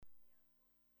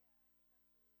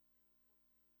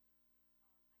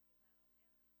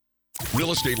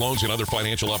Real estate loans and other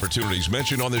financial opportunities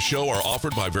mentioned on this show are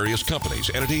offered by various companies,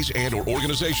 entities, and/or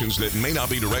organizations that may not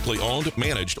be directly owned,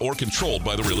 managed, or controlled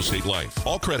by the Real Estate Life.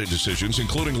 All credit decisions,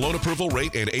 including loan approval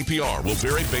rate and APR, will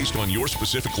vary based on your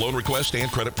specific loan request and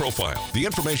credit profile. The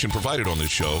information provided on this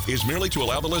show is merely to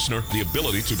allow the listener the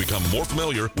ability to become more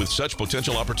familiar with such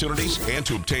potential opportunities and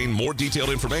to obtain more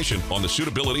detailed information on the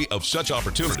suitability of such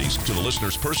opportunities to the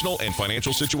listener's personal and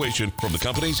financial situation from the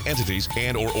companies, entities,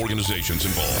 and/or organizations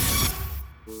involved.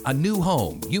 A new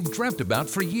home you've dreamt about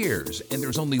for years, and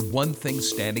there's only one thing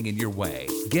standing in your way: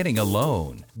 getting a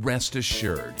loan. Rest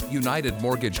assured, United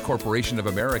Mortgage Corporation of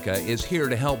America is here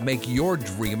to help make your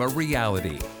dream a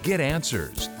reality. Get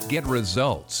answers, get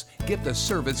results, get the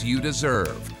service you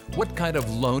deserve. What kind of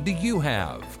loan do you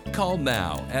have? Call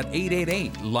now at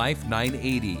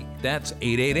 888-LIFE-980. That's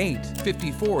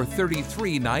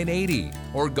 888-5433-980.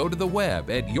 Or go to the web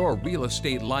at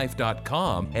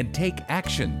yourrealestatelife.com and take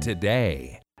action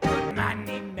today.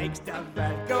 Money makes the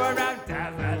world go around,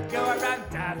 the world go around,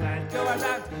 the world go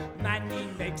around. Money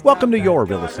makes Welcome to Your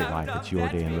Real Estate Life. It's your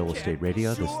day in real estate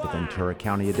radio. This is the Ventura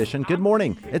County edition. Good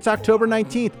morning. It's October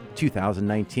 19th,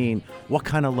 2019. What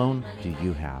kind of loan do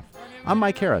you have? I'm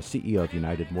Mike Harris, CEO of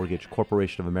United Mortgage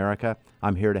Corporation of America.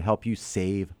 I'm here to help you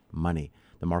save money.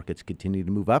 The markets continue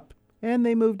to move up and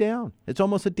they move down. It's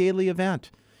almost a daily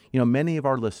event. You know, many of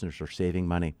our listeners are saving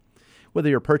money. Whether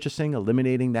you're purchasing,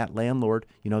 eliminating that landlord,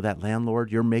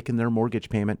 you're making their mortgage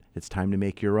payment. It's time to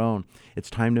make your own. It's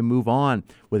time to move on.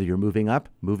 Whether you're moving up,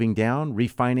 moving down,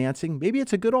 refinancing, maybe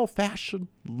it's a good old-fashioned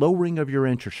lowering of your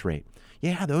interest rate.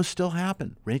 Yeah, those still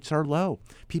happen. Rates are low.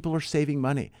 People are saving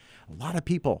money. A lot of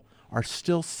people are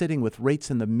still sitting with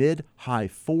rates in the mid-high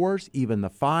fours, even the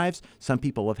fives. Some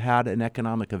people have had an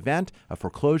economic event, a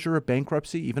foreclosure, a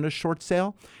bankruptcy, even a short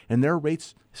sale, and their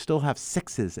rates still have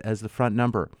sixes as the front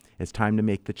number. It's time to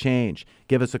make the change.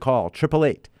 Give us a call,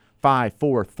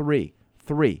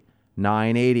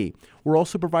 888-543-3980. We're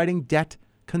also providing debt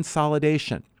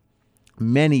consolidation.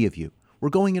 Many of you, we're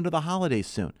going into the holidays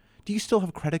soon. Do you still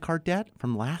have credit card debt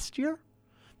from last year?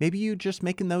 Maybe you're just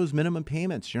making those minimum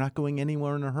payments. You're not going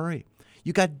anywhere in a hurry.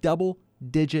 You got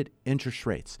double-digit interest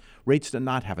rates. Rates do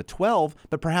not have a 12,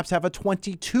 but perhaps have a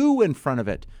 22 in front of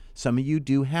it. Some of you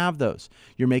do have those.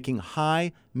 You're making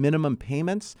high minimum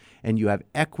payments, and you have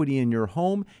equity in your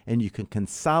home, and you can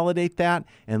consolidate that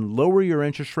and lower your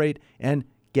interest rate and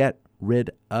get rid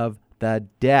of the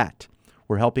debt.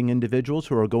 We're helping individuals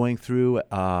who are going through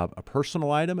a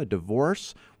personal item, a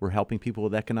divorce. We're helping people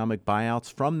with economic buyouts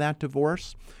from that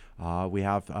divorce. We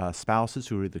have spouses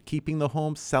who are either keeping the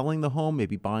home, selling the home,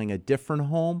 maybe buying a different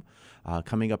home,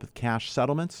 coming up with cash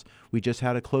settlements. We just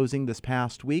had a closing this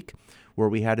past week where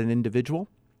we had an individual.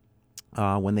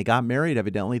 When they got married,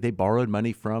 evidently they borrowed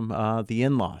money from the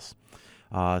in-laws.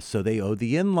 So they owed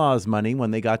the in-laws money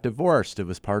when they got divorced. It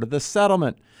was part of the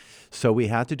settlement. So we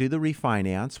had to do the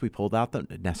refinance. We pulled out the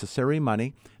necessary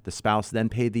money. The spouse then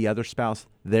paid the other spouse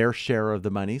their share of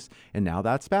the monies. And now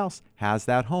that spouse has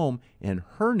that home in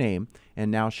her name.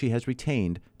 And now she has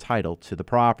retained title to the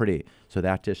property. So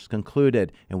that just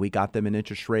concluded. And we got them an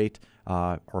interest rate,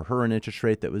 or her an interest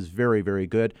rate that was very, very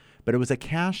good. But it was a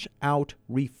cash out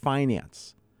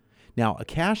refinance. Now, a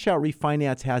cash out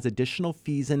refinance has additional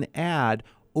fees and add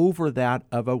over that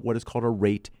of what is called a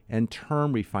rate and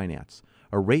term refinance.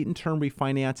 A rate and term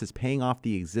refinance is paying off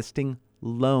the existing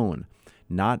loan,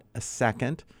 not a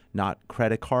second, not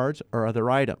credit cards or other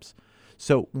items.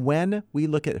 So when we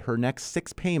look at her next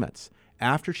 6 payments,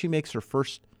 after she makes her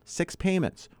first 6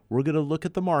 payments, we're going to look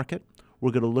at the market,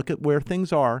 we're going to look at where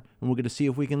things are, and we're going to see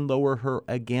if we can lower her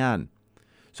again.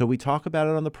 So we talk about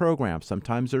it on the program.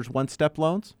 Sometimes there's 1-step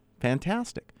loans,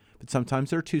 fantastic. But sometimes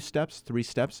there are 2 steps, 3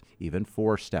 steps, even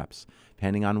 4 steps.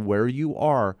 Depending on where you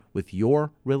are with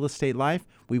your real estate life,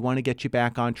 we want to get you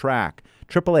back on track.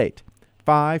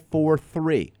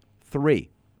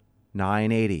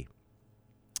 888-543-3980.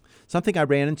 Something I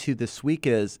ran into this week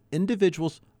is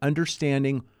individuals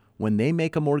understanding when they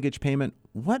make a mortgage payment,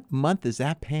 what month is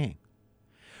that paying?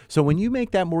 So when you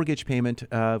make that mortgage payment,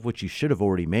 which you should have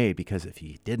already made, because if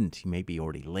you didn't, you may be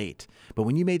already late. But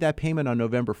when you made that payment on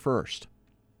November 1st,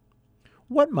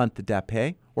 what month did that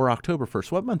pay? Or October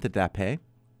 1st, what month did that pay?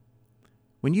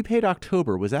 When you paid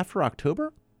October, was that for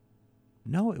October?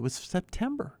 No, it was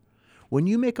September. When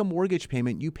you make a mortgage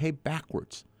payment, you pay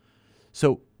backwards.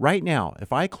 So right now,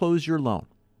 if I close your loan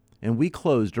and we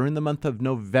close during the month of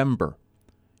November,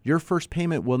 your first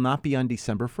payment will not be on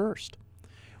December 1st.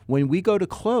 When we go to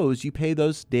close, you pay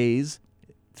those days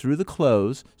through the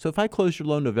close. So if I close your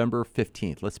loan November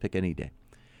 15th, let's pick any day.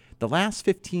 The last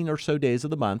 15 or so days of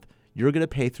the month, you're going to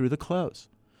pay through the close.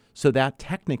 So that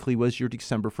technically was your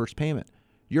December 1st payment.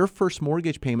 Your first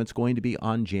mortgage payment's going to be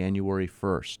on January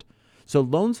 1st. So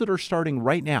loans that are starting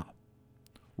right now,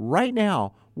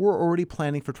 we're already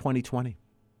planning for 2020.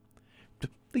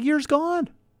 The year's gone.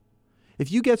 If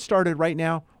you get started right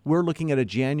now, we're looking at a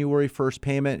January 1st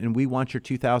payment, and we want your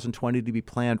 2020 to be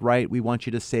planned right. We want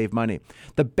you to save money.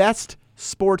 The best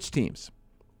sports teams,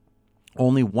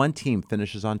 only one team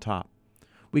finishes on top.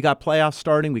 We got playoffs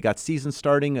starting. We got season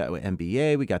starting,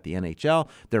 NBA. We got the NHL.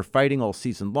 They're fighting all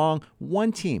season long.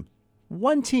 One team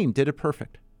did it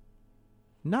perfect.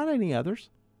 Not any others.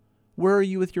 Where are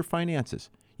you with your finances?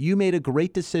 You made a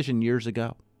great decision years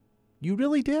ago. You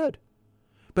really did.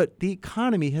 But the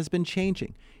economy has been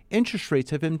changing. Interest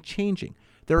rates have been changing.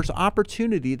 There's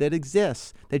opportunity that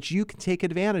exists that you can take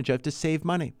advantage of to save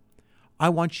money. I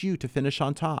want you to finish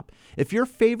on top. If your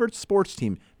favorite sports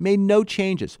team made no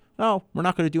changes, oh, we're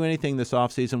not going to do anything this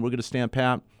offseason. We're going to stand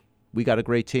pat. We got a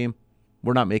great team.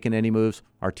 We're not making any moves.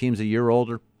 Our team's a year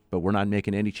older, but we're not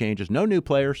making any changes. No new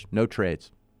players, no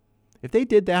trades. If they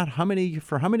did that,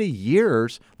 for how many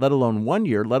years, let alone 1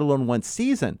 year, let alone one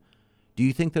season, do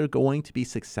you think they're going to be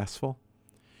successful?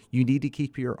 You need to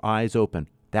keep your eyes open.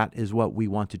 That is what we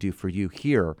want to do for you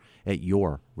here at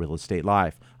Your Real Estate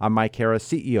Life. I'm Mike Harris,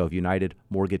 CEO of United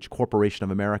Mortgage Corporation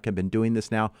of America. I've been doing this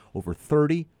now over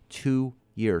 32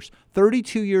 years.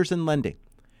 32 years in lending.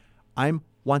 I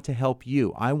want to help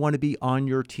you. I want to be on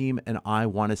your team, and I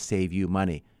want to save you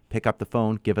money. Pick up the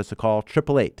phone. Give us a call.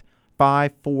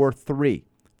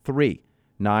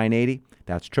 888-543-3980.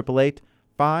 That's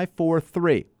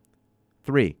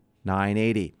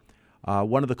 888-543-3980.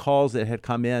 One of the calls that had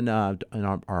come in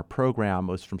our program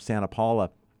was from Santa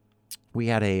Paula. We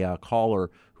had a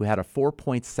caller who had a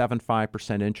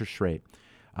 4.75% interest rate.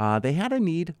 They had a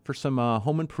need for some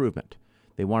home improvement.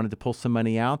 They wanted to pull some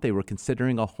money out. They were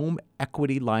considering a home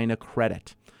equity line of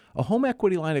credit. A home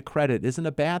equity line of credit isn't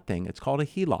a bad thing. It's called a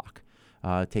HELOC.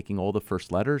 Taking all the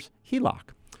first letters,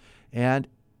 HELOC. And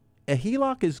a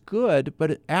HELOC is good,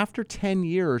 but after 10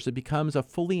 years, it becomes a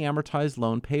fully amortized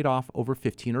loan paid off over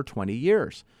 15 or 20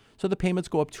 years. So the payments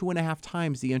go up 2.5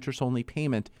 times the interest-only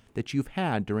payment that you've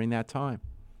had during that time.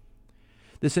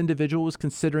 This individual was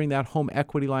considering that home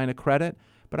equity line of credit,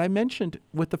 but I mentioned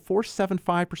with the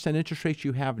 4.75% interest rates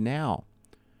you have now,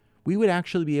 we would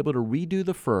actually be able to redo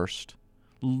the first,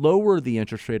 lower the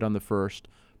interest rate on the first,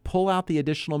 pull out the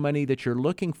additional money that you're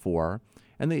looking for.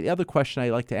 And the other question I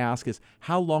like to ask is,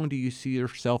 how long do you see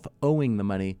yourself owing the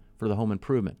money for the home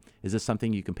improvement? Is this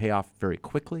something you can pay off very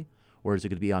quickly, or is it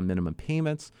going to be on minimum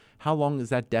payments? How long is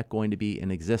that debt going to be in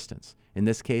existence? In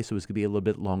this case, it was going to be a little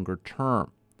bit longer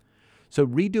term. So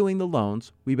redoing the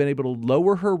loans, we've been able to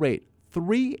lower her rate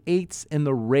 3/8 in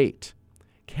the rate.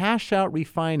 Cash out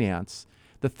refinance,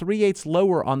 the 3/8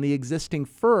 lower on the existing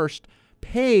first,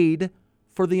 paid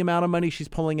for the amount of money she's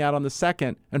pulling out on the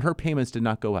second, and her payments did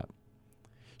not go up.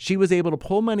 She was able to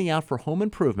pull money out for home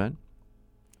improvement,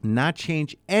 not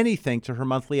change anything to her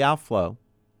monthly outflow,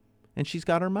 and she's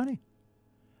got her money.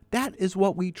 That is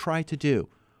what we try to do.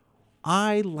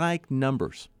 I like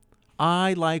numbers.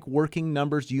 I like working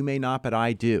numbers. You may not, but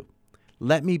I do.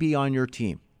 Let me be on your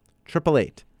team.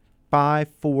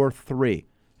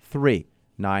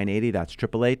 888-543-3980. That's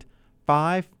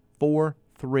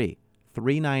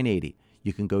 888-543-3980.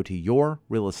 You can go to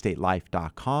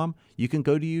yourrealestatelife.com. You can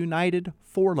go to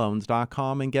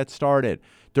unitedforloans.com and get started.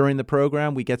 During the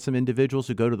program, we get some individuals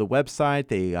who go to the website.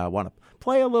 They want to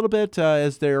play a little bit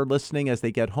as they're listening, as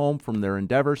they get home from their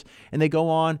endeavors. And they go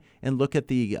on and look at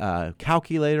the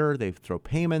calculator. They throw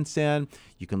payments in.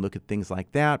 You can look at things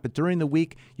like that. But during the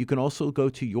week, you can also go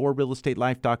to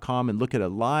yourrealestatelife.com and look at a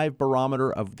live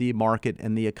barometer of the market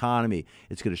and the economy.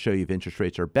 It's going to show you if interest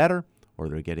rates are better or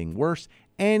they're getting worse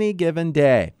any given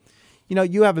day. You know,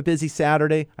 you have a busy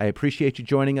Saturday. I appreciate you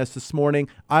joining us this morning.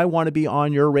 I want to be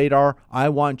on your radar. I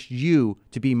want you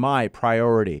to be my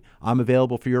priority. I'm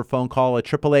available for your phone call at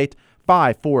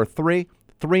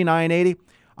 888-543-3980.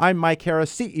 I'm Mike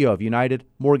Harris, CEO of United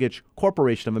Mortgage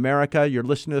Corporation of America. You're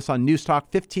listening to us on News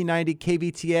Talk 1590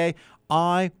 KVTA.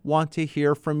 I want to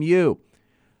hear from you.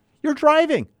 You're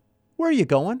driving. Where are you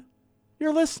going?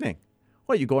 You're listening.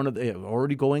 What, you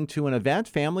already going to an event,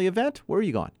 family event? Where are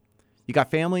you going? You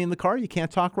got family in the car? You can't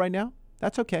talk right now?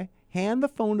 That's okay. Hand the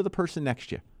phone to the person next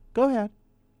to you. Go ahead.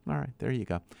 All right, there you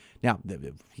go. Now,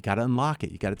 you got to unlock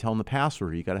it. You got to tell them the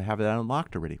password. You got to have that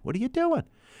unlocked already. What are you doing?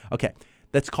 Okay,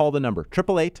 let's call the number,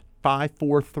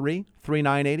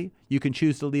 888-543-3980. You can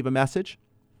choose to leave a message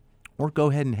or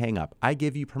go ahead and hang up. I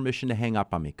give you permission to hang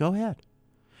up on me. Go ahead.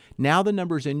 Now the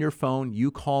number's in your phone.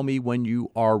 You call me when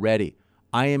you are ready.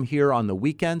 I am here on the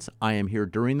weekends. I am here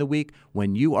during the week.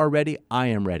 When you are ready, I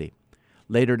am ready.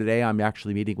 Later today, I'm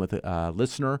actually meeting with a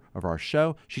listener of our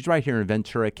show. She's right here in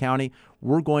Ventura County.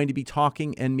 We're going to be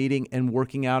talking and meeting and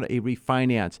working out a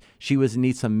refinance. She was in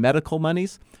need some medical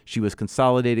monies. She was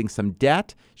consolidating some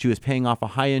debt. She was paying off a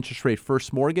high interest rate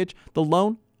first mortgage. The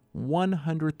loan,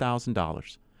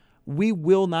 $100,000. We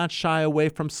will not shy away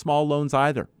from small loans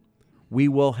either. We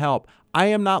will help. I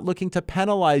am not looking to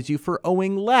penalize you for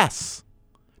owing less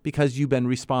because you've been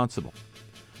responsible.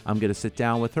 I'm going to sit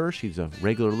down with her. She's a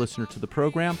regular listener to the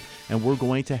program, and we're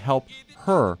going to help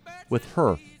her with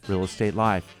her real estate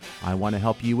life. I want to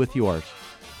help you with yours.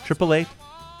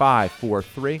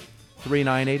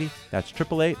 888-543-3980. That's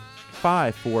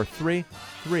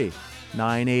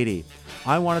 888-543-3980.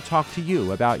 I want to talk to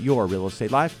you about your real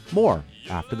estate life. More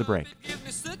after the break.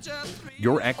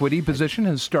 Your equity position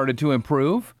has started to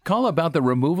improve? Call about the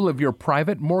removal of your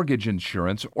private mortgage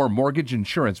insurance or mortgage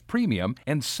insurance premium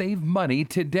and save money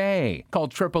today. Call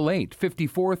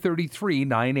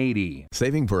 888-543-3980.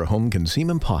 Saving for a home can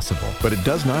seem impossible, but it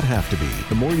does not have to be.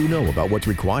 The more you know about what's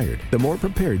required, the more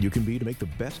prepared you can be to make the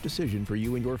best decision for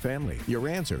you and your family. Your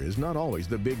answer is not always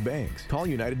the big banks. Call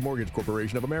United Mortgage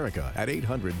Corporation of America at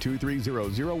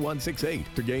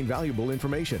 800-230-0168 to gain valuable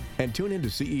information. And tune in to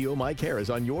CEO Mike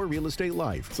Harris on Your Real Estate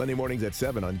Life, Sunday mornings at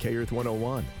 7 on K-Earth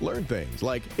 101. Learn things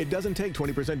like it doesn't take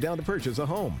 20% down to purchase a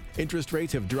home. Interest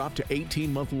rates have dropped to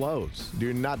 18-month lows.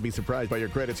 Do not be surprised by your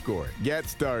credit score. Get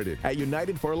started at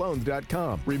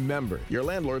UnitedForLoans.com. Remember, your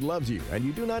landlord loves you, and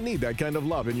you do not need that kind of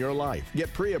love in your life.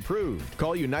 Get pre-approved.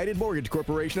 Call United Mortgage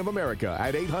Corporation of America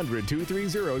at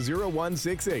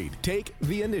 800-230-0168. Take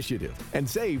the initiative and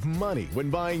save money when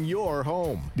buying your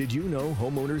home. Did you know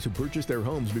homeowners who purchase their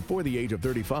homes before the age of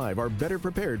 35 are better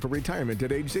prepared for retirement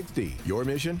at age 60? Your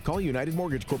mission? Call United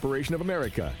Mortgage Corporation of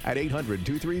America at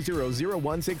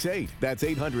 800-230-0168. That's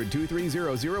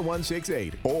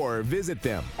 800-230-0168. Or visit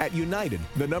them at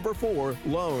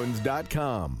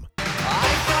United4Loans.com.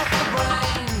 I've got the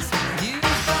brains, you've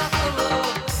got the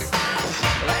looks.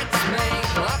 Let's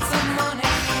make lots of money.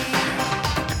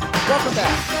 Welcome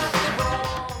back.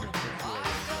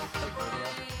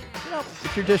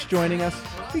 If you're just joining us,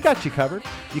 we got you covered.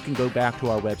 You can go back to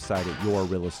our website at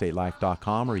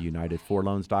yourrealestatelife.com or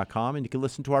United4Loans.com, and you can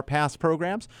listen to our past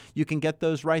programs. You can get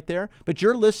those right there. But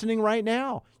you're listening right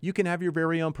now. You can have your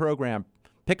very own program.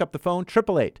 Pick up the phone,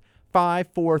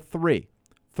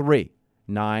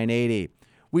 888-543-3980.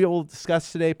 We will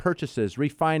discuss today purchases,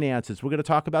 refinances. We're going to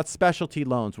talk about specialty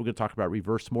loans. We're going to talk about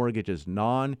reverse mortgages,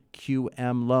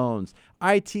 non-QM loans,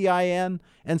 ITIN,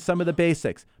 and some of the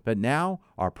basics. But now,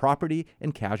 our property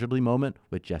and casualty moment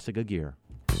with Jessica Gear.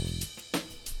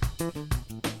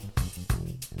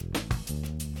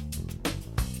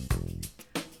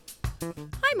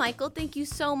 Hi, Michael. Thank you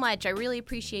so much. I really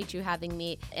appreciate you having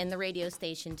me in the radio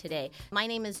station today. My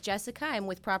name is Jessica. I'm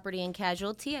with Property and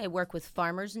Casualty. I work with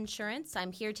Farmers Insurance.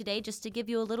 I'm here today just to give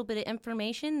you a little bit of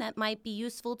information that might be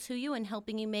useful to you in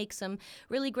helping you make some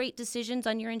really great decisions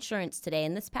on your insurance today.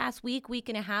 In this past week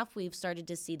and a half, we've started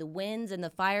to see the winds and the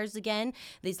fires again.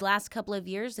 These last couple of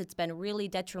years, it's been really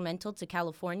detrimental to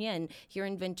California, and here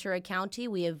in Ventura County,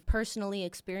 we have personally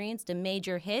experienced a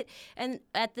major hit. And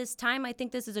at this time, I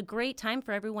think this is a great time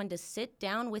for everyone to sit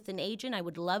down with an agent. I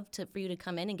would love for you to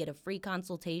come in and get a free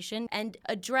consultation and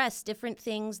address different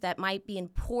things that might be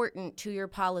important to your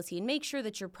policy and make sure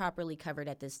that you're properly covered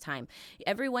at this time.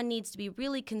 Everyone needs to be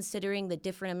really considering the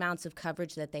different amounts of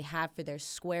coverage that they have for their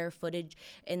square footage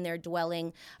in their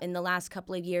dwelling. In the last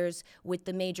couple of years, with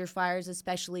the major fires,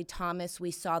 especially Thomas,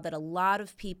 we saw that a lot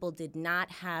of people did not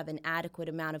have an adequate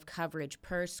amount of coverage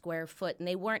per square foot, and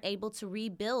they weren't able to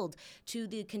rebuild to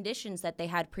the conditions that they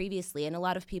had previously. And a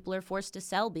lot of people are forced to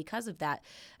sell because of that.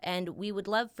 And we would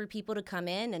love for people to come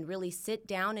in and really sit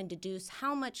down and deduce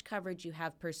how much coverage you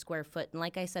have per square foot. And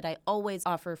like I said, I always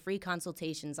offer free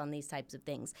consultations on these types of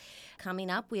things. Coming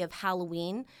up, we have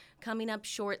Halloween coming up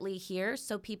shortly here,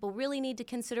 so people really need to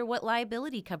consider what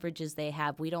liability coverages they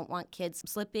have. We don't want kids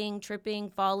slipping, tripping,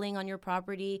 falling on your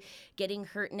property, getting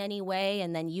hurt in any way,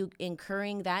 and then you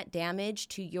incurring that damage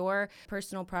to your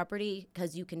personal property,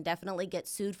 because you can definitely get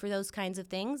sued for those kinds of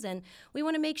things. And we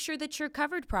want to make sure that you're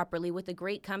covered properly with a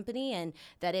great company, and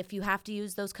that if you have to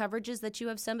use those coverages, that you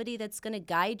have somebody that's going to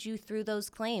guide you through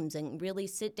those claims and really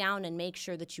sit down and make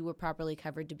sure that you were properly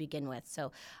covered to begin with.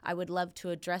 So I would love to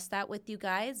address that with you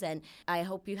guys, and I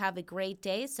hope you have a great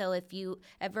day. So if you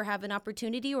ever have an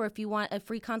opportunity or if you want a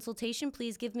free consultation,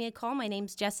 please give me a call. My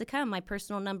name's Jessica, and my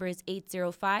personal number is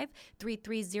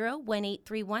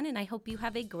 805-330-1831, and I hope you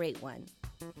have a great one.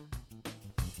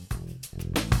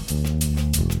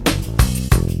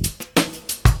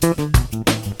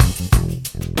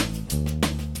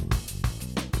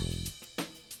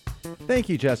 Thank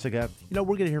you, Jessica. We're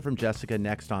going to hear from Jessica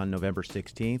next on November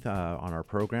 16th on our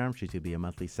program. She's going to be a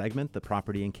monthly segment, the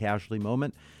Property and Casualty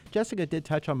Moment. Jessica did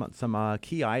touch on some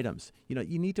key items.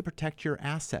 You need to protect your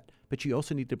asset, but you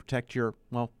also need to protect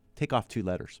take off 2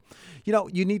 letters.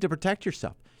 You need to protect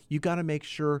yourself. You got to make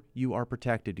sure you are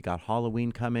protected. You got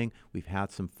Halloween coming. We've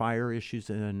had some fire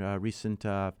issues in recent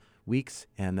weeks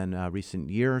and then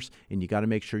recent years, and you got to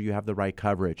make sure you have the right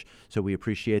coverage. So we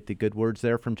appreciate the good words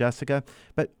there from Jessica.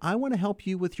 But I want to help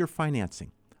you with your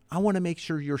financing. I want to make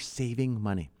sure you're saving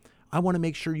money. I want to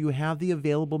make sure you have the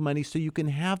available money so you can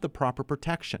have the proper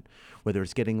protection, whether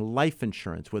it's getting life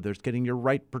insurance, whether it's getting your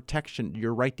right protection,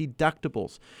 your right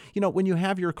deductibles. When you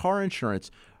have your car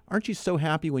insurance, aren't you so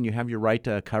happy when you have your right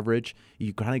coverage?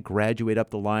 You kind of graduate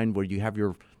up the line where you have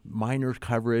your minor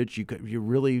coverage. You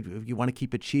want to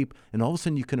keep it cheap, and all of a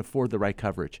sudden you can afford the right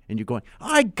coverage. And you're going,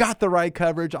 I got the right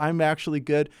coverage. I'm actually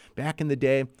good. Back in the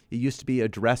day, it used to be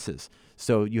addresses.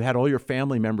 So you had all your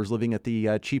family members living at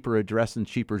the cheaper address and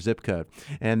cheaper zip code.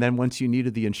 And then once you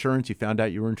needed the insurance, you found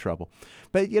out you were in trouble.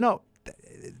 But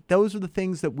those are the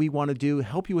things that we want to do.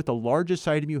 Help you with the largest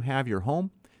item you have, your home.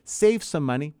 Save some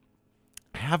money.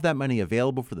 Have that money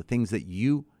available for the things that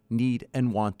you need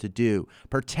and want to do.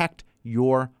 Protect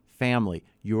your family,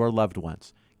 your loved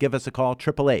ones. Give us a call,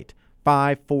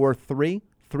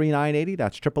 888-543-3980.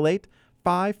 That's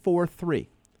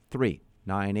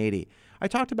 888-543-3980. I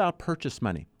talked about purchase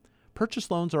money. Purchase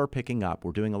loans are picking up.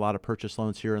 We're doing a lot of purchase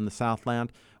loans here in the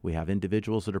Southland. We have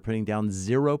individuals that are putting down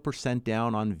 0%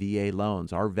 down on VA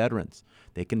loans. Our veterans,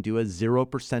 they can do a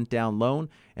 0% down loan,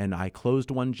 and I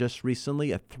closed one just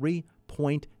recently at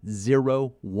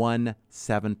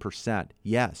 3.017%.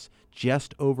 Yes,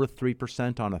 just over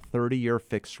 3% on a 30-year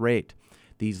fixed rate.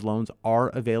 These loans are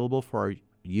available for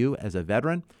you as a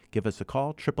veteran. Give us a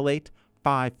call,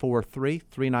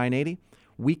 888-543-3980.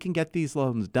 We can get these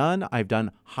loans done. I've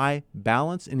done high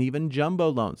balance and even jumbo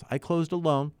loans. I closed a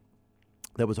loan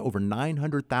that was over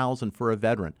 $900,000 for a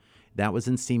veteran. That was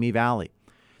in Simi Valley.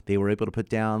 They were able to put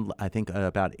down, I think,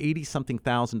 about $80-something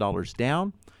thousand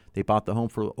down. They bought the home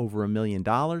for over $1 million,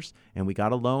 and we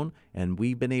got a loan, and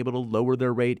we've been able to lower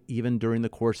their rate even during the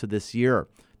course of this year.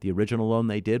 The original loan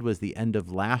they did was the end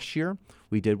of last year.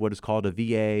 We did what is called a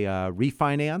VA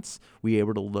refinance. We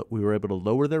were able to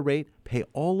lower their rate, pay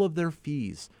all of their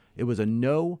fees. It was a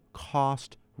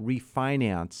no-cost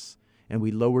refinance, and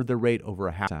we lowered the rate over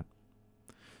 0.5%.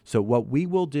 So what we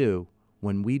will do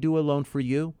when we do a loan for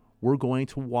you, we're going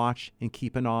to watch and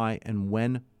keep an eye on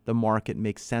when the market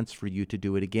makes sense for you to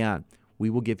do it again.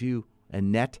 We will give you a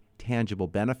net tangible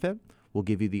benefit. We'll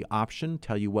give you the option,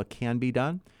 tell you what can be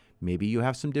done. Maybe you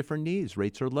have some different needs.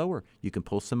 Rates are lower. You can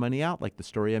pull some money out, like the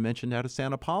story I mentioned out of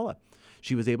Santa Paula.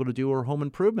 She was able to do her home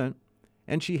improvement,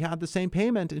 and she had the same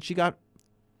payment, and she got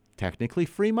technically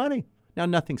free money. Now,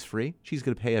 nothing's free. She's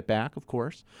going to pay it back, of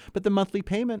course. But the monthly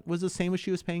payment was the same as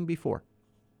she was paying before.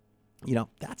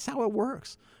 That's how it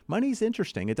works. Money's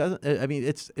interesting. It doesn't,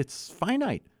 it's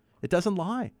finite. It doesn't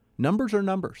lie. Numbers are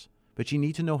numbers, but you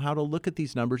need to know how to look at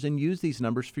these numbers and use these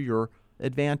numbers for your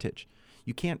advantage.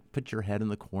 You can't put your head in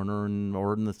the corner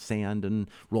or in the sand and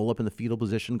roll up in the fetal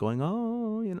position going,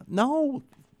 No,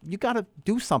 you got to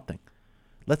do something.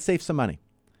 Let's save some money.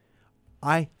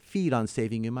 I feed on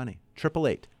saving you money.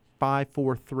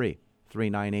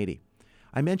 888-543-3980.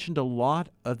 I mentioned a lot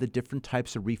of the different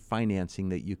types of refinancing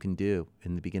that you can do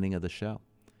in the beginning of the show.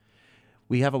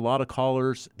 We have a lot of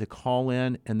callers that call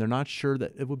in and they're not sure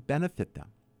that it would benefit them.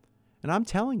 And I'm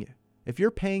telling you, if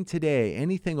you're paying today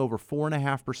anything over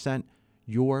 4.5%,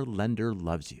 your lender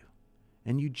loves you.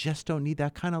 And you just don't need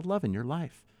that kind of love in your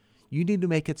life. You need to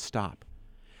make it stop.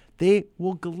 They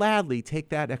will gladly take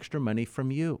that extra money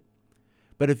from you.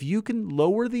 But if you can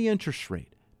lower the interest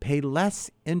rate, pay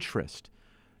less interest,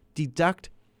 deduct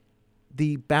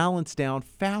the balance down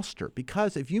faster,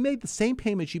 because if you made the same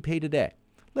payments you pay today,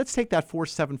 let's take that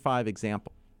 475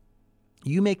 example.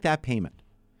 You make that payment.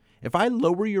 If I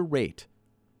lower your rate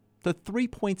to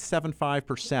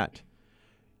 3.75%,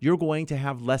 you're going to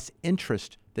have less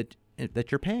interest that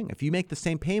you're paying. If you make the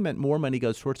same payment, more money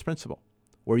goes towards principal.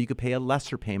 Or you could pay a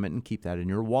lesser payment and keep that in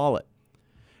your wallet.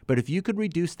 But if you could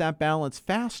reduce that balance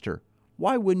faster,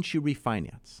 why wouldn't you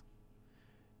refinance?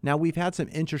 Now, we've had some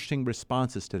interesting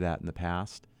responses to that in the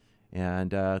past, and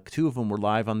 2 of them were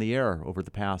live on the air over the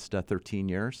past 13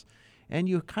 years. And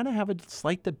you kind of have a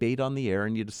slight debate on the air,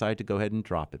 and you decide to go ahead and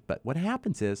drop it. But what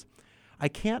happens is, I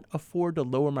can't afford to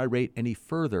lower my rate any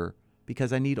further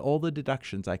because I need all the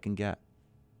deductions I can get.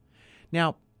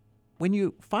 Now, when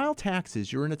you file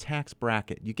taxes, you're in a tax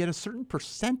bracket. You get a certain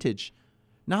percentage,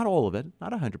 Not all of it,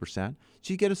 not 100%.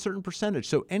 So you get a certain percentage.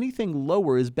 So anything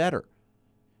lower is better.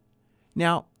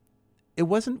 Now, it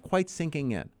wasn't quite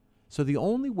sinking in. So the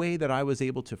only way that I was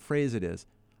able to phrase it is,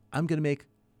 I'm going to make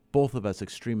both of us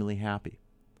extremely happy.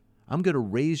 I'm going to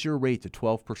raise your rate to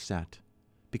 12%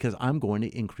 because I'm going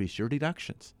to increase your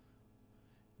deductions.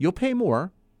 You'll pay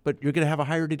more, but you're going to have a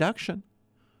higher deduction.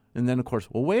 And then, of course,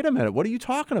 well, wait a minute. What are you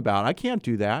talking about? I can't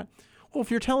do that. Well,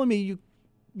 if you're telling me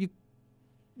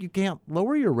you can't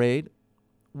lower your rate,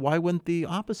 why wouldn't the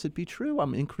opposite be true?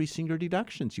 I'm increasing your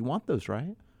deductions. You want those,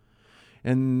 right?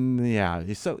 And yeah,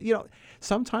 so,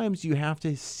 sometimes you have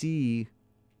to see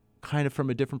kind of from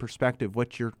a different perspective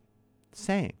what you're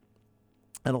saying.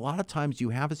 And a lot of times you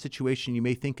have a situation you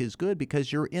may think is good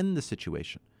because you're in the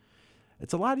situation.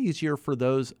 It's a lot easier for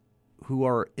those who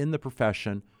are in the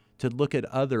profession to look at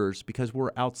others because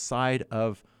we're outside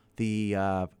of the,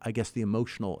 the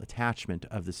emotional attachment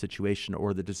of the situation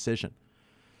or the decision.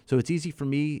 So it's easy for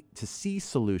me to see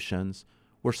solutions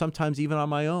where sometimes even on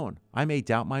my own, I may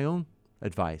doubt my own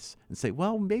advice and say,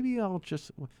 well, maybe I'll just,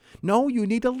 no, you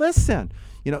need to listen.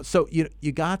 So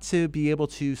you got to be able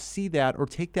to see that or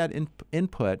take that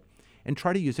input and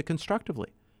try to use it constructively,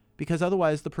 because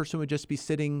otherwise the person would just be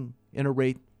sitting in a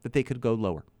rate that they could go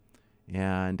lower.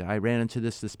 And I ran into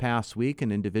this past week.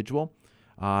 An individual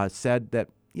said that,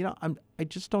 I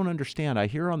just don't understand. I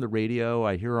hear on the radio,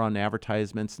 I hear on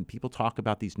advertisements, and people talk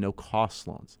about these no-cost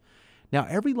loans. Now,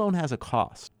 every loan has a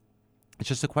cost. It's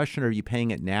just a question, are you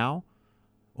paying it now,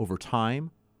 over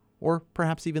time, or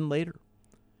perhaps even later?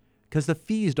 Because the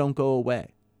fees don't go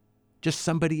away. Just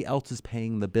somebody else is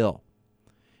paying the bill.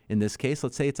 In this case,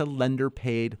 let's say it's a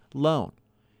lender-paid loan.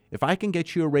 If I can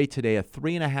get you a rate today of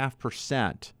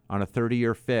 3.5% on a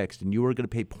 30-year fixed, and you are going to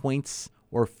pay points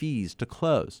or fees to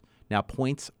close. Now,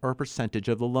 points are a percentage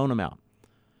of the loan amount.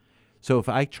 So if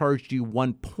I charged you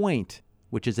 1 point,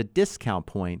 which is a discount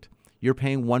point, you're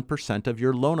paying 1% of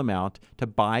your loan amount to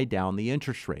buy down the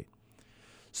interest rate.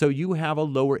 So you have a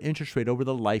lower interest rate over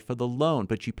the life of the loan,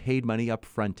 but you paid money up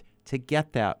front to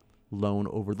get that loan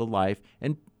over the life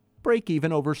and break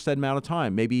even over said amount of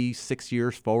time, maybe 6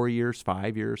 years, 4 years,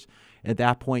 5 years. At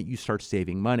that point, you start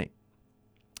saving money.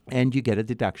 And you get a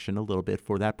deduction a little bit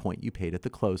for that point you paid at the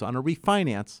close. On a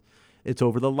refinance, it's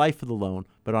over the life of the loan,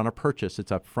 but on a purchase,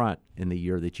 it's up front in the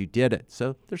year that you did it.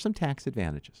 So there's some tax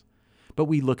advantages. But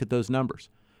we look at those numbers.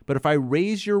 But if I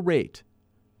raise your rate,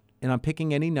 and I'm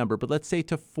picking any number, but let's say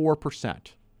to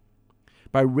 4%.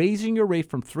 By raising your rate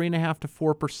from 3.5% to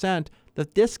 4%, the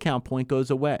discount point goes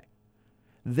away.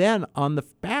 Then on the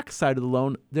back side of the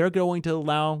loan, they're going to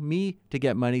allow me to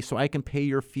get money so I can pay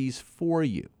your fees for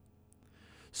you.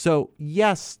 So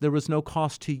yes, there was no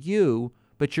cost to you,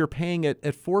 but you're paying it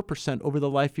at 4% over the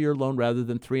life of your loan rather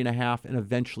than 3.5% and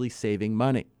eventually saving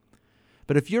money.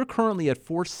 But if you're currently at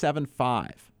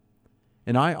 4.75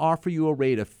 and I offer you a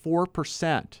rate of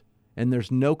 4%, and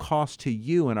there's no cost to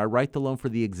you, and I write the loan for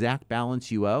the exact balance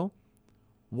you owe,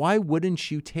 why wouldn't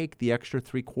you take the extra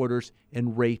 3/4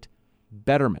 in rate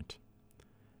betterment?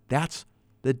 That's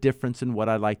the difference in what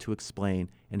I like to explain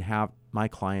and have my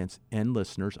clients and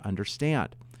listeners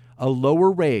understand. A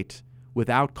lower rate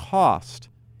without cost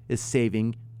is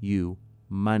saving you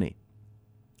money.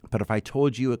 But if I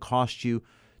told you it cost you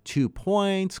 2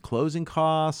 points, closing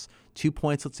costs, 2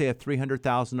 points, let's say a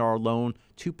 $300,000 loan,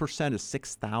 2% is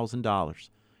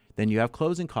 $6,000. Then you have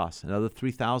closing costs, another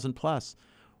 $3,000 plus.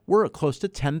 We're at close to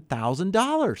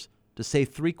 $10,000 to save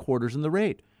 3/4 in the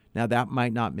rate. Now that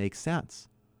might not make sense.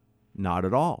 Not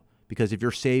at all. Because if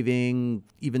you're saving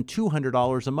even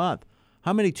 $200 a month,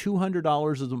 how many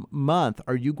 $200 a month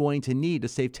are you going to need to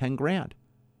save 10 grand?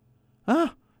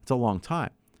 It's a long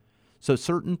time. So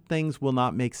certain things will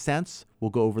not make sense.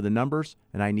 We'll go over the numbers,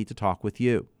 and I need to talk with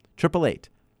you.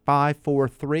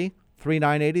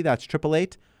 888-543-3980. That's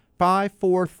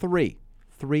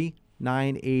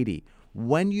 888-543-3980.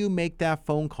 When you make that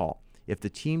phone call, if the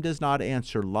team does not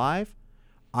answer live,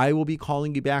 I will be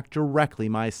calling you back directly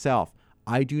myself.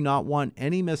 I do not want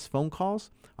any missed phone calls.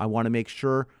 I want to make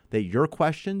sure that your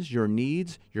questions, your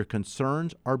needs, your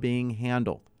concerns are being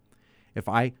handled. If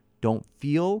I don't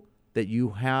feel that you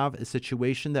have a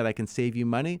situation that I can save you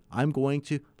money, I'm going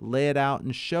to lay it out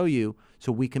and show you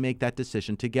so we can make that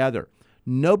decision together.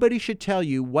 Nobody should tell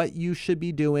you what you should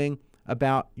be doing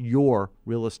about your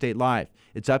real estate life.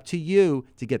 It's up to you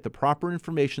to get the proper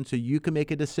information so you can make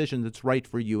a decision that's right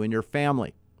for you and your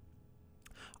family.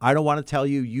 I don't want to tell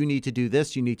you, you need to do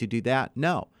this, you need to do that.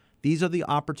 No, these are the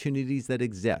opportunities that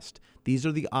exist. These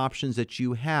are the options that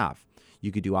you have.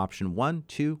 You could do option 1,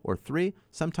 2, or 3.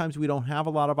 Sometimes we don't have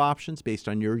a lot of options based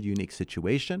on your unique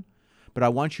situation, but I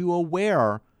want you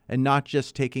aware and not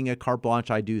just taking a carte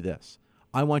blanche, I do this.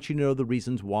 I want you to know the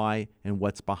reasons why and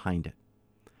what's behind it.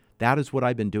 That is what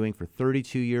I've been doing for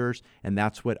 32 years, and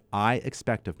that's what I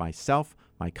expect of myself,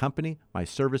 my company, my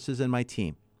services, and my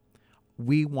team.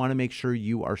 We want to make sure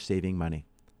you are saving money.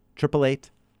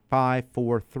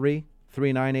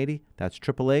 888-543-3980. That's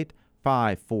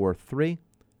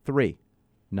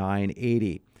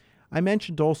 888-543-3980. I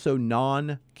mentioned also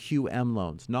non-QM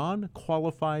loans,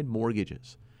 non-qualified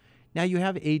mortgages. Now you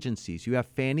have agencies. You have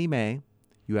Fannie Mae.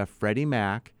 You have Freddie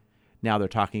Mac. Now they're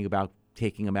talking about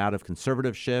taking them out of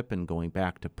conservatorship and going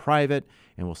back to private,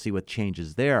 and we'll see what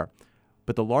changes there.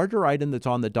 But the larger item that's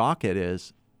on the docket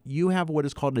is you have what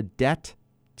is called a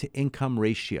debt-to-income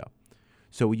ratio.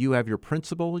 So you have your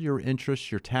principal, your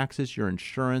interest, your taxes, your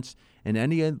insurance, and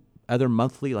any other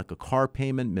monthly, like a car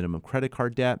payment, minimum credit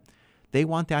card debt. They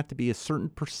want that to be a certain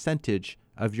percentage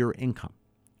of your income,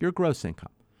 your gross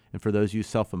income. And for those of you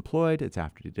self-employed, it's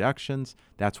after deductions.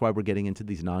 That's why we're getting into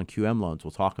these non-QM loans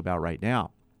we'll talk about right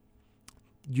now.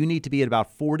 You need to be at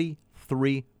about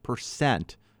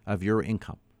 43% of your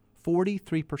income.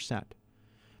 43%.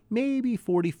 Maybe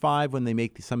 45% when they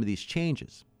make some of these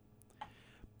changes.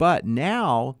 But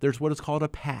now there's what is called a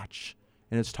patch,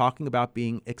 and it's talking about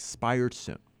being expired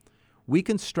soon. We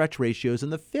can stretch ratios in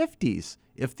the 50s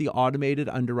if the automated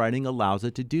underwriting allows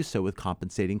it to do so with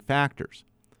compensating factors.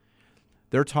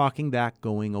 They're talking that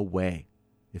going away.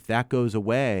 If that goes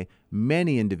away,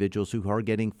 many individuals who are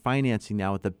getting financing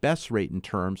now at the best rate and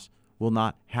terms will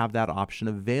not have that option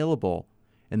available,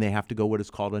 and they have to go what is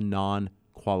called a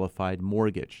non-qualified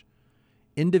mortgage.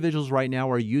 Individuals right now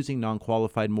are using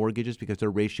non-qualified mortgages because their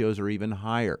ratios are even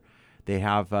higher. They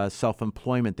have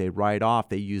self-employment. They write off.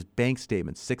 They use bank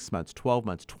statements, 6 months, 12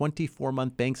 months,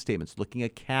 24-month bank statements, looking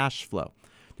at cash flow.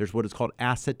 There's what is called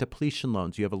asset depletion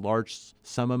loans. You have a large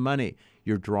sum of money.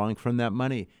 You're drawing from that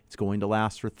money. It's going to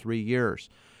last for 3 years.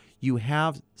 You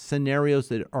have scenarios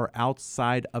that are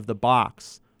outside of the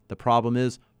box. The problem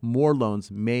is more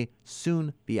loans may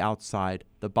soon be outside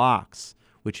the box,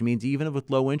 which means even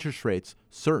with low interest rates,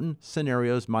 certain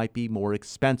scenarios might be more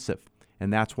expensive.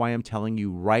 And that's why I'm telling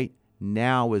you right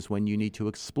now is when you need to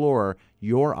explore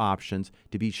your options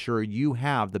to be sure you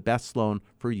have the best loan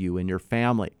for you and your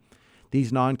family.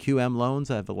 These non-QM loans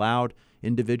have allowed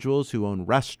individuals who own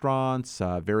restaurants,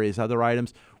 various other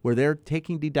items, where they're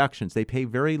taking deductions. They pay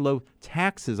very low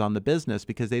taxes on the business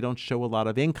because they don't show a lot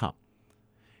of income.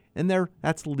 And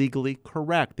that's legally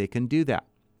correct. They can do that.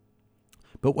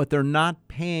 But what they're not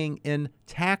paying in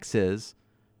taxes,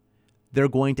 they're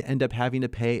going to end up having to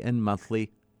pay in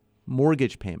monthly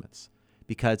mortgage payments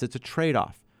because it's a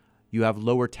trade-off. You have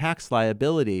lower tax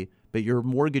liability, but your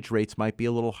mortgage rates might be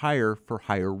a little higher for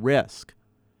higher risk.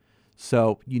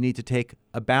 So you need to take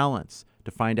a balance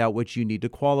to find out what you need to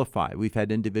qualify. We've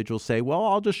had individuals say, well,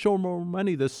 I'll just show more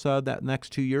money that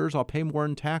next 2 years. I'll pay more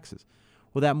in taxes.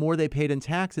 Well, that more they paid in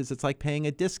taxes, it's like paying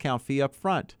a discount fee up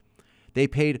front. They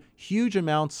paid huge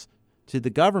amounts to the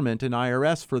government and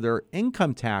IRS for their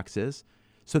income taxes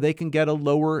so they can get a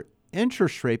lower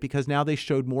interest rate because now they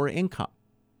showed more income.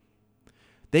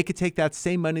 They could take that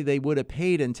same money they would have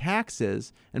paid in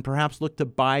taxes and perhaps look to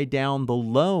buy down the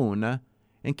loan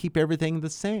and keep everything the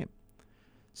same.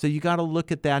 So you got to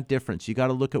look at that difference. You got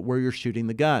to look at where you're shooting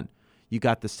the gun. You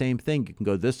got the same thing. You can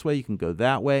go this way, you can go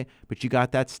that way, but you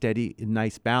got that steady,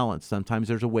 nice balance. Sometimes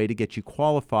there's a way to get you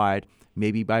qualified,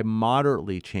 maybe by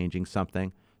moderately changing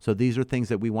something. So these are things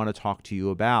that we want to talk to you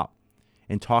about.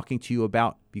 And talking to you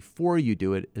about before you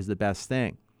do it is the best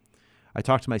thing. I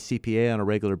talk to my CPA on a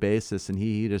regular basis, and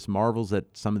he just marvels at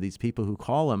some of these people who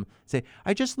call him, say,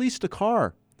 I just leased a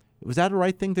car. Was that the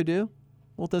right thing to do?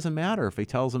 Well, it doesn't matter. If he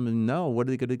tells them no, what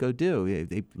are they going to go do?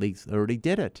 They already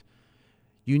did it.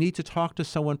 You need to talk to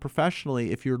someone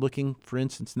professionally if you're looking, for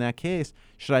instance, in that case,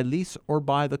 should I lease or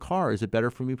buy the car? Is it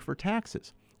better for me for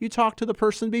taxes? You talk to the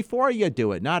person before you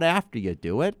do it, not after you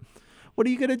do it. What are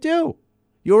you going to do?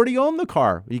 You already own the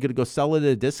car. Are you going to go sell it at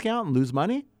a discount and lose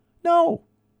money? No.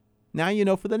 Now you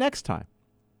know for the next time.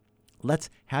 Let's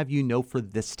have you know for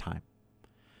this time.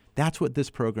 That's what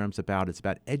this program's about. It's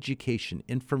about education,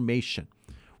 information.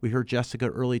 We heard Jessica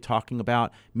early talking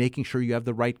about making sure you have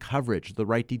the right coverage, the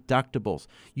right deductibles.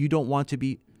 You don't want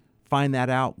to find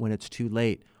that out when it's too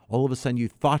late. All of a sudden you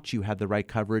thought you had the right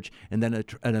coverage, and then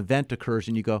an event occurs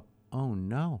and you go, oh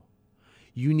no.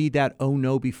 You need that oh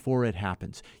no before it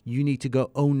happens. You need to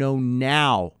go oh no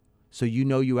now, so you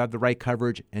know you have the right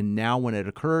coverage, and now when it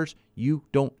occurs, you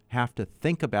don't have to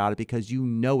think about it because you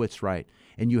know it's right,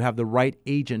 and you have the right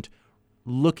agent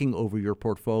looking over your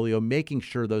portfolio, making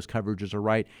sure those coverages are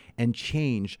right, and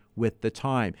change with the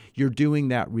time. You're doing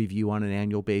that review on an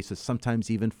annual basis, sometimes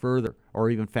even further or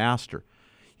even faster.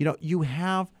 You know, you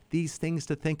have these things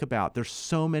to think about. There's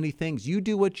so many things. You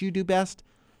do what you do best.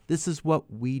 This is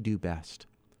what we do best.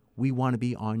 We want to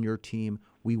be on your team.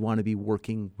 We want to be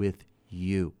working with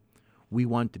you. We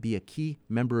want to be a key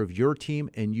member of your team,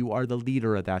 and you are the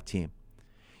leader of that team.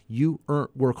 You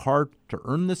work hard to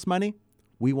earn this money.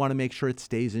 We want to make sure it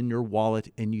stays in your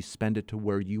wallet and you spend it to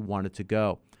where you want it to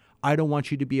go. I don't want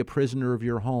you to be a prisoner of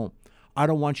your home. I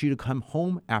don't want you to come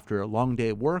home after a long day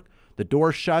of work. The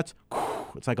door shuts.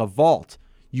 It's like a vault.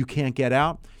 You can't get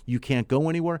out. You can't go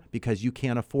anywhere because you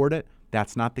can't afford it.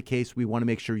 That's not the case. We want to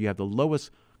make sure you have the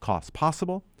lowest cost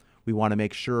possible. We want to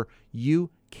make sure you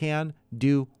can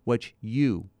do what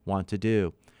you want to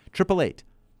do.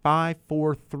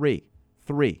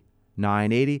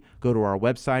 888-543-3980. Go to our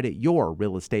website at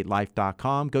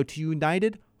yourrealestatelife.com. Go to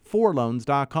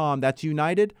United4Loans.com. That's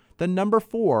United, the number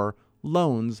 4,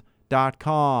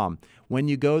 loans.com. When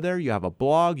you go there, you have a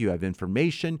blog, you have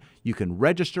information. You can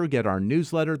register, get our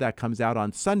newsletter that comes out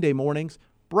on Sunday mornings,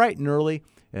 bright and early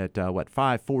at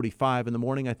 5:45 in the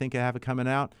morning. I think I have it coming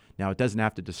out. Now, it doesn't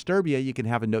have to disturb you. You can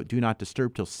have a note, do not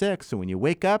disturb till 6. So when you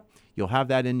wake up, you'll have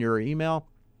that in your email.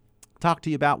 Talk to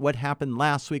you about what happened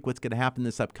last week, what's going to happen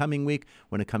this upcoming week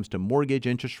when it comes to mortgage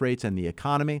interest rates and the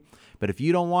economy. But if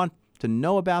you don't want to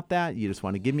know about that, you just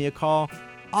want to give me a call,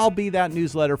 I'll be that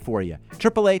newsletter for you.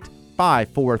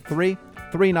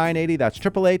 888-543-3980. That's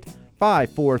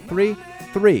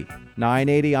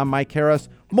 888-543-3980. I'm Mike Harris.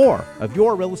 More of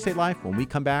Your Real Estate Life when we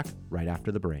come back right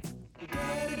after the break.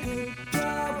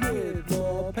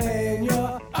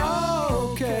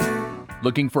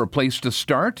 Looking for a place to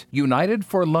start? United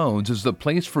for Loans is the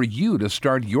place for you to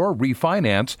start your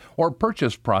refinance or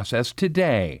purchase process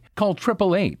today. Call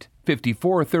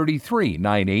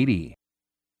 888-543-3980.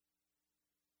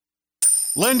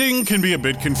 Lending can be a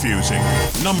bit confusing.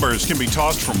 Numbers can be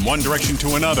tossed from one direction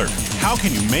to another. How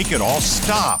can you make it all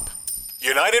stop?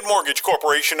 United Mortgage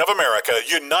Corporation of America,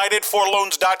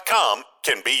 United4Loans.com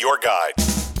can be your guide.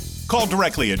 Call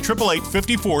directly at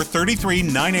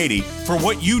 888-543-3980 for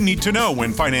what you need to know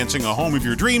when financing a home of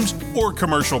your dreams or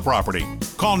commercial property.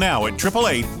 Call now at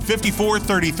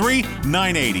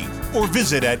 888-543-3980 or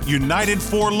visit at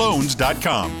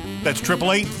United4Loans.com. That's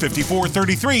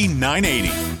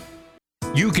 888-543-3980.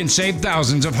 You can save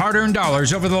thousands of hard-earned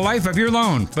dollars over the life of your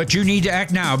loan, but you need to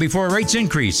act now before rates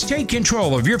increase. Take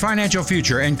control of your financial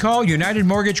future and call United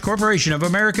Mortgage Corporation of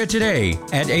America today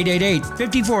at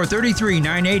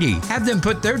 888-543-3980. Have them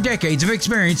put their decades of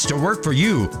experience to work for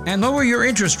you and lower your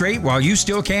interest rate while you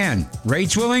still can.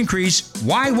 Rates will increase.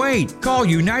 Why wait? Call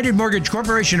United Mortgage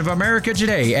Corporation of America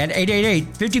today at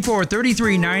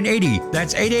 888-543-3980.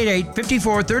 That's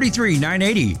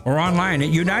 888-543-3980 or online at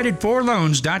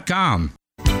United4Loans.com.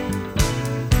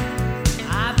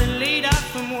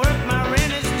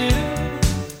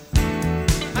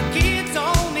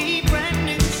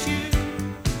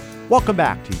 Welcome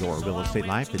back to Your Real Estate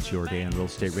Life. It's your day on Real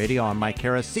Estate Radio. I'm Mike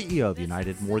Harris, CEO of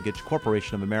United Mortgage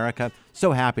Corporation of America.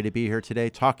 So happy to be here today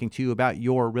talking to you about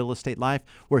your real estate life.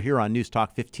 We're here on News Talk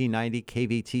 1590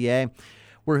 KVTA.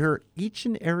 We're here each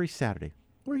and every Saturday.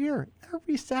 We're here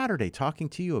every Saturday talking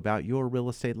to you about your real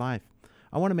estate life.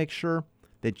 I want to make sure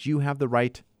that you have the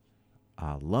right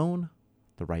loan,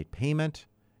 the right payment,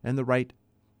 and the right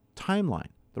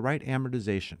timeline, the right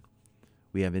amortization.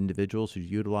 We have individuals who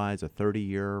utilize a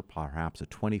 30-year, perhaps a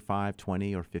 25,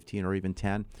 20, or 15, or even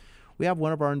 10. We have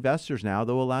one of our investors now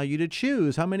that will allow you to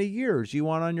choose how many years you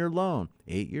want on your loan.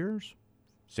 8 years,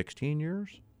 16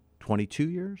 years, 22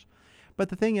 years. But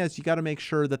the thing is, you got to make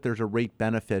sure that there's a rate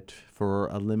benefit for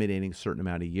eliminating a certain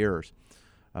amount of years.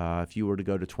 If you were to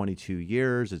go to 22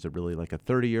 years, is it really like a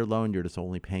 30-year loan? You're just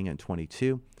only paying it in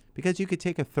 22? Because you could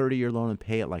take a 30-year loan and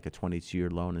pay it like a 22-year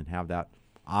loan and have that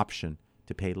option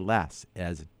to pay less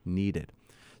as needed.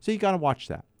 So you got to watch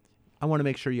that. I want to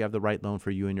make sure you have the right loan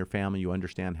for you and your family. You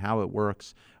understand how it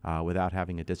works without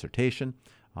having a dissertation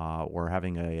or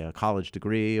having a college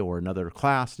degree or another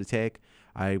class to take.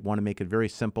 I want to make it very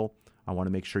simple. I want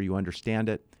to make sure you understand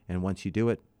it. And once you do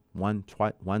it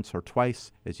once or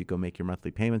twice as you go make your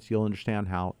monthly payments, you'll understand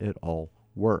how it all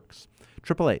works.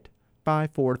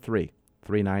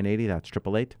 888-543-3980. That's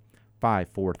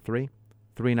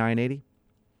 888-543-3980.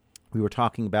 We were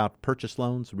talking about purchase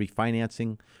loans, refinancing.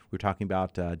 We were talking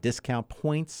about discount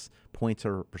points. Points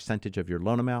are a percentage of your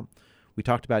loan amount. We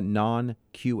talked about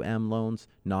non-QM loans,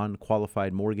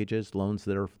 non-qualified mortgages, loans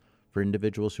that are for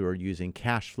individuals who are using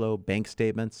cash flow, bank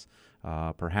statements,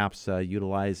 perhaps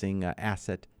utilizing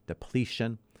asset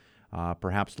depletion.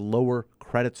 perhaps lower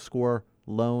credit score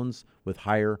loans with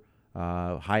high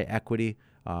equity,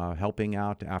 helping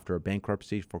out after a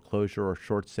bankruptcy, foreclosure, or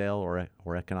short sale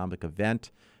or economic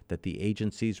event that the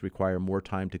agencies require more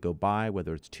time to go by,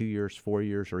 whether it's 2 years, 4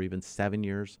 years, or even 7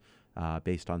 years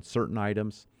based on certain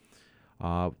items.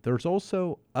 There's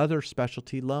also other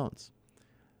specialty loans,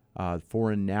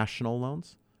 foreign national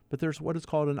loans, but there's what is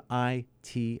called an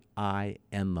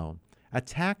ITIN loan, a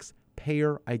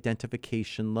taxpayer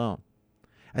identification loan.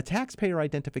 A taxpayer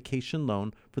identification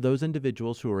loan for those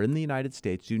individuals who are in the United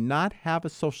States, do not have a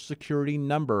Social Security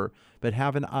number, but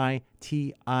have an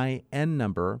ITIN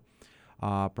number,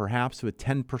 perhaps with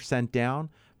 10% down,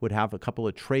 would have a couple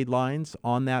of trade lines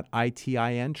on that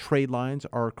ITIN. Trade lines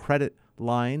are credit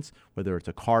lines, whether it's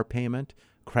a car payment,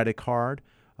 credit card,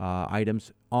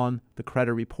 items on the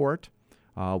credit report.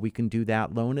 We can do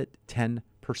that loan at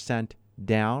 10%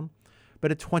 down.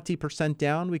 But at 20%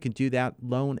 down, we can do that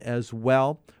loan as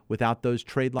well without those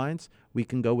trade lines. We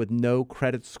can go with no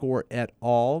credit score at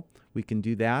all. We can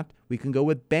do that. We can go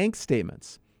with bank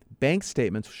statements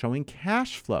showing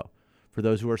cash flow for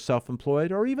those who are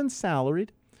self-employed or even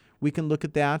salaried. We can look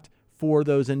at that for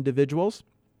those individuals.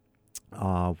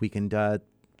 We can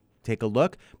take a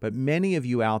look, but many of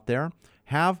you out there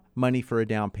have money for a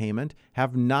down payment,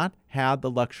 have not had the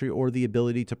luxury or the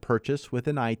ability to purchase with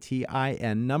an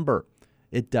ITIN number.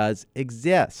 It does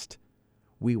exist.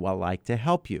 We would like to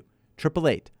help you.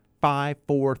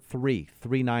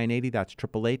 888-543-3980. That's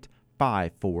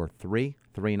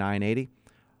 888-543-3980.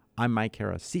 I'm Mike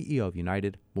Harra, CEO of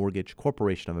United Mortgage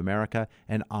Corporation of America,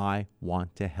 and I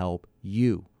want to help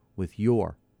you with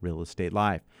your real estate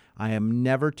life. I am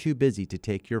never too busy to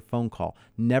take your phone call,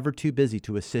 never too busy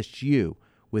to assist you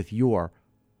with your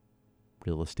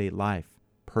real estate life.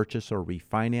 Purchase or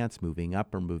refinance, moving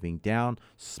up or moving down,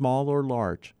 small or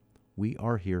large, we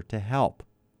are here to help.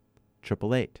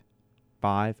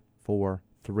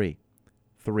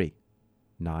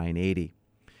 888-543-3980.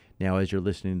 Now, as you're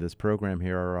listening to this program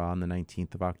here on the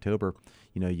 19th of October,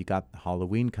 you got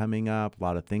Halloween coming up, a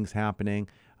lot of things happening.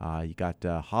 You got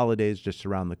holidays just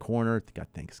around the corner. You got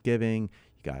Thanksgiving, you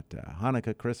got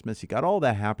Hanukkah, Christmas, you got all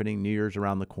that happening, New Year's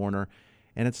around the corner.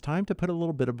 And it's time to put a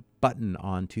little bit of a button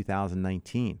on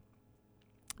 2019.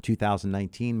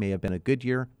 2019 may have been a good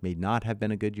year, may not have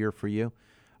been a good year for you,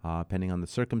 depending on the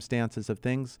circumstances of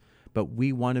things. But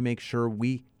we want to make sure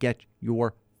we get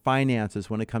your finances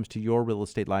when it comes to your real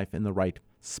estate life in the right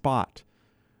spot.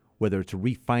 Whether it's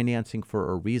refinancing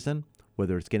for a reason,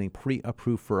 whether it's getting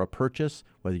pre-approved for a purchase,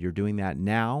 whether you're doing that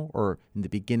now or in the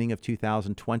beginning of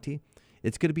 2020,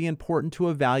 it's going to be important to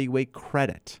evaluate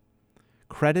credit.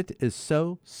 Credit is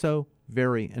so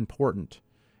very important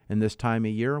in this time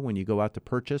of year when you go out to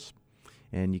purchase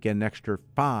and you get an extra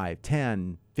 5,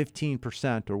 10,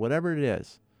 15% or whatever it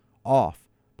is off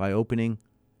by opening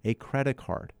a credit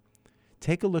card.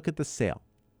 Take a look at the sale.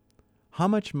 How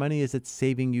much money is it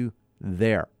saving you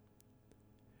there?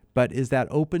 But is that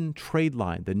open trade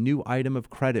line, the new item of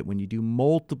credit, when you do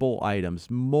multiple items,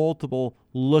 multiple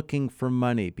looking for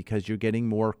money because you're getting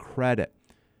more credit,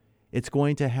 it's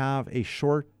going to have a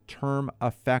short-term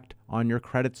effect on your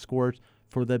credit scores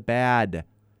for the bad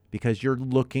because you're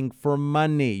looking for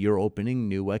money. You're opening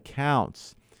new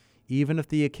accounts. Even if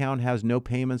the account has no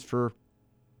payments for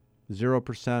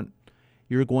 0%,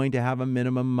 you're going to have a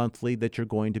minimum monthly that you're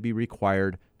going to be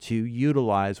required to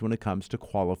utilize when it comes to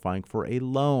qualifying for a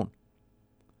loan.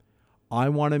 I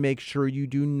want to make sure you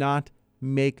do not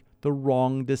make the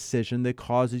wrong decision that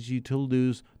causes you to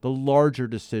lose the larger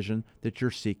decision that you're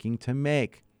seeking to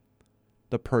make,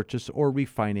 the purchase or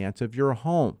refinance of your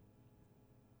home.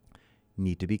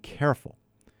 Need to be careful.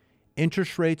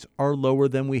 Interest rates are lower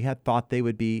than we had thought they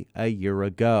would be a year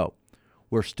ago.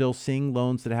 We're still seeing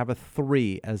loans that have a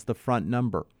 3 as the front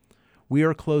number. We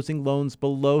are closing loans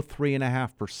below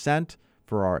 3.5%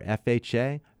 for our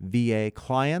FHA, VA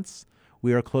clients.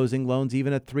 We are closing loans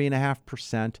even at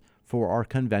 3.5% for our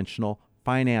conventional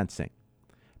financing.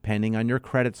 Depending on your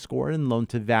credit score and loan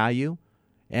to value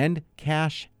and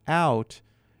cash out,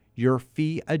 your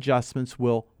fee adjustments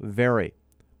will vary.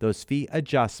 Those fee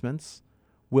adjustments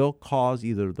will cause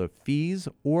either the fees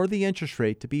or the interest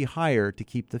rate to be higher to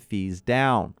keep the fees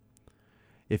down.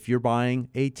 If you're buying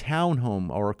a townhome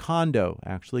or a condo,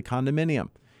 actually condominium,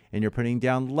 and you're putting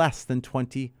down less than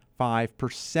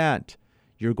 25%,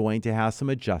 you're going to have some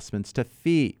adjustments to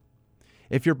fee.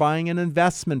 If you're buying an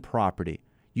investment property,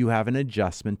 you have an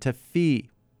adjustment to fee.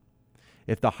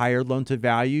 If the higher loan to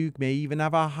value, you may even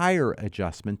have a higher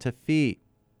adjustment to fee.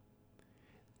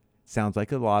 Sounds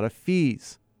like a lot of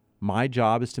fees. My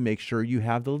job is to make sure you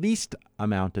have the least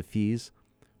amount of fees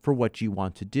for what you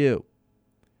want to do.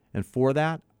 And for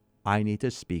that, I need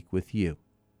to speak with you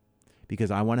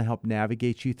because I want to help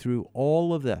navigate you through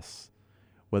all of this.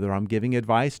 Whether I'm giving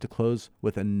advice to close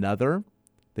with another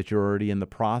that you're already in the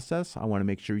process, I want to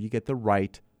make sure you get the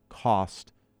right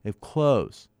cost of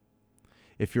close.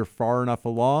 If you're far enough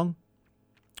along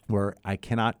where I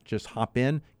cannot just hop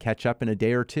in, catch up in a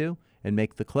day or two, and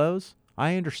make the close,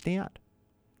 I understand.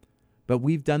 But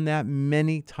we've done that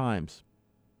many times.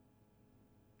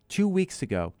 2 weeks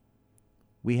ago,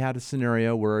 we had a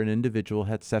scenario where an individual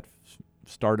had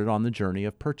started on the journey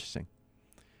of purchasing.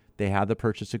 They had the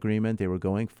purchase agreement. They were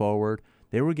going forward.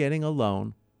 They were getting a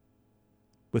loan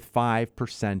with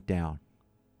 5% down.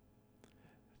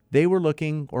 They were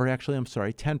looking, or actually,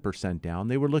 10% down.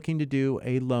 They were looking to do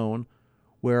a loan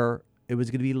where it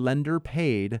was going to be lender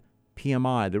paid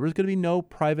PMI. There was going to be no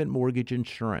private mortgage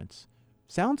insurance.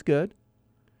 Sounds good.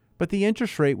 But the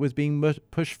interest rate was being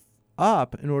pushed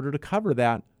up in order to cover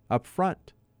that up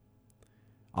front.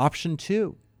 Option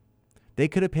 2, they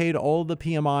could have paid all the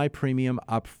PMI premium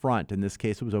up front. In this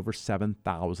case, it was over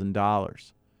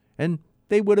 $7,000. And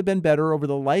they would have been better over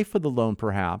the life of the loan,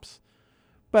 perhaps.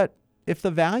 But if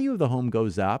the value of the home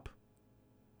goes up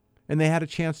and they had a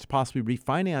chance to possibly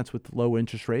refinance with low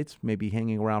interest rates, maybe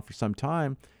hanging around for some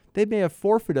time, they may have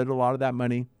forfeited a lot of that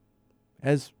money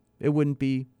as it wouldn't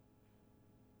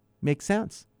make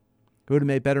sense. It would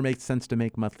have better make sense to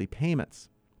make monthly payments.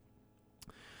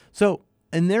 So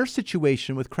in their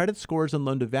situation with credit scores and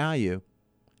loan to value,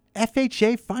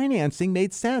 FHA financing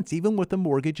made sense, even with the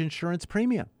mortgage insurance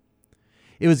premium.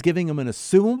 It was giving them an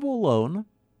assumable loan.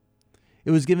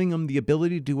 It was giving them the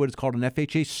ability to do what is called an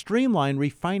FHA streamline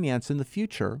refinance in the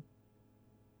future.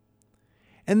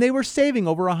 And they were saving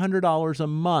over $100 a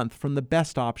month from the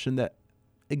best option that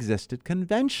existed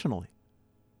conventionally.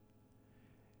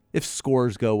 If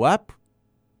scores go up,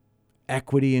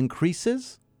 equity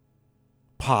increases,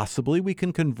 possibly we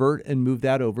can convert and move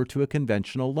that over to a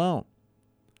conventional loan.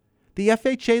 The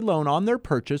FHA loan on their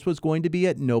purchase was going to be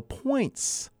at no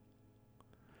points.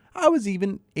 I was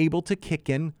even able to kick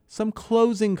in some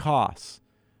closing costs,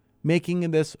 making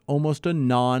this almost a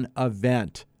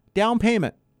non-event. Down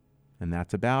payment, and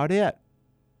that's about it.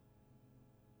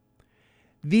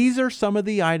 These are some of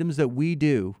the items that we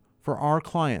do for our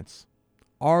clients,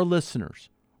 our listeners,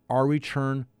 our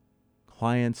return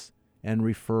clients and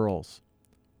referrals.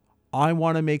 I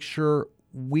want to make sure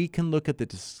we can look at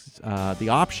the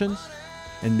options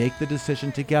and make the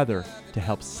decision together to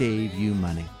help save you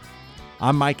money.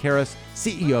 I'm Mike Harris,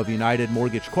 CEO of United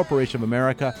Mortgage Corporation of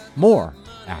America. More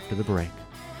after the break.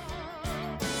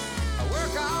 I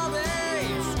work all day,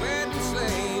 sweat and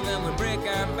slave, and we break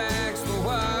our backs for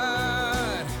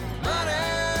what?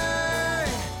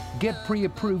 Money! Get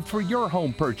pre-approved for your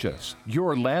home purchase.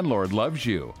 Your landlord loves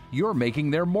you. You're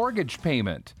making their mortgage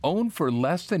payment. Own for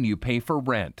less than you pay for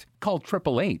rent. Call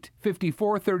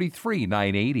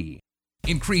 888-5433-980.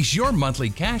 Increase your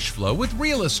monthly cash flow with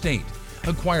real estate.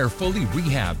 Acquire fully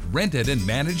rehabbed, rented, and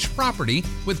managed property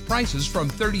with prices from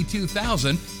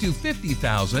 $32,000 to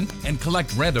 $50,000 and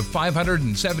collect rent of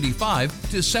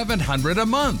 $575 to $700 a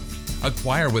month.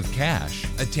 Acquire with cash,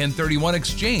 a 1031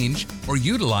 exchange, or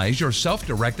utilize your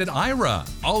self-directed IRA.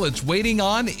 All it's waiting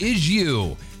on is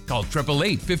you. Call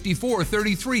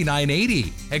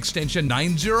 888-5433-980, extension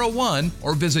 901,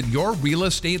 or visit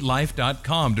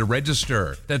yourrealestatelife.com to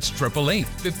register. That's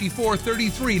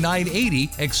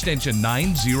 888-5433-980, extension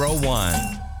 901.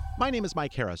 My name is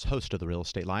Mike Harris, host of The Real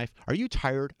Estate Life. Are you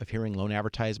tired of hearing loan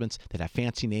advertisements that have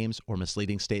fancy names or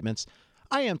misleading statements?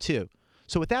 I am too.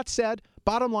 So with that said,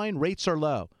 bottom line, rates are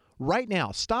low. Right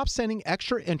now, stop sending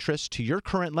extra interest to your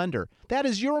current lender. That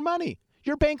is your money.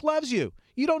 Your bank loves you.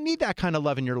 You don't need that kind of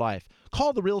love in your life.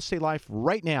 Call The Real Estate Life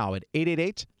right now at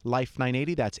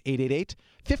 888-LIFE-980. That's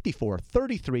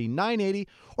 888-5433-980.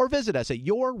 Or visit us at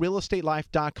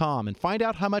yourrealestatelife.com and find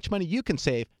out how much money you can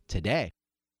save today.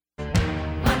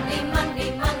 Money,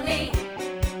 money, money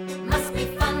must be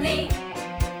funny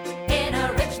in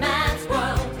a rich man's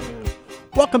world.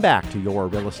 Welcome back to Your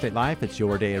Real Estate Life. It's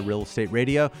your day at Real Estate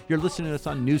Radio. You're listening to us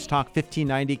on News Talk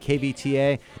 1590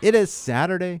 KVTA. It is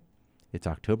Saturday. It's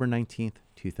October 19th,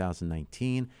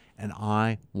 2019, and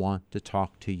I want to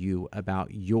talk to you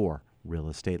about your real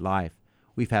estate life.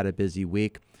 We've had a busy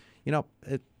week. You know,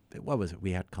 what was it?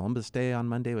 We had Columbus Day on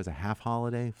Monday. It was a half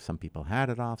holiday. Some people had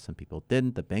it off. Some people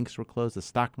didn't. The banks were closed. The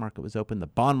stock market was open. The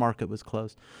bond market was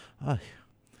closed.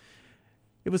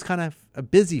 It was kind of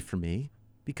busy for me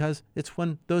because it's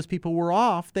when those people were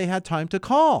off, they had time to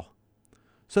call.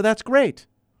 So that's great.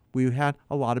 We had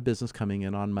a lot of business coming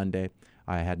in on Monday.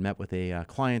 I had met with a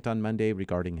client on Monday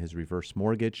regarding his reverse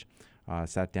mortgage,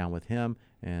 sat down with him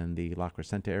in the La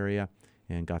Crescenta area,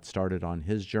 and got started on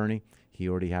his journey. He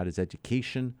already had his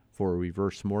education for a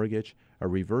reverse mortgage. A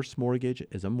reverse mortgage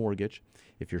is a mortgage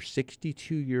if you're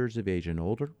 62 years of age and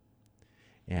older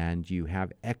and you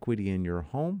have equity in your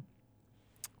home,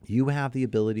 you have the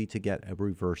ability to get a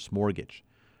reverse mortgage.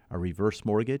 A reverse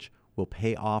mortgage will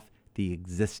pay off the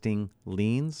existing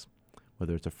liens,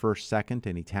 whether it's a first, second,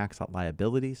 any tax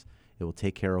liabilities. It will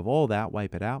take care of all that,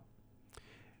 wipe it out.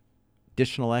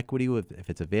 Additional equity, if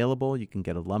it's available, you can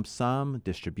get a lump sum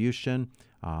distribution,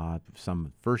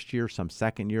 some first year, some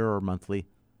second year, or monthly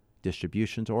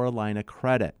distributions, or a line of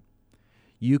credit.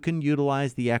 You can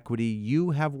utilize the equity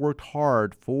you have worked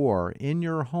hard for in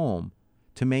your home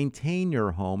to maintain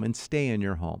your home and stay in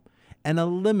your home and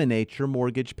eliminate your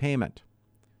mortgage payment.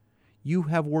 You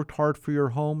have worked hard for your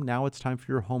home. Now it's time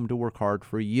for your home to work hard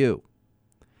for you.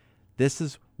 This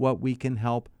is what we can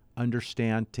help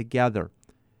understand together.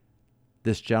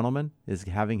 This gentleman is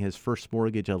having his first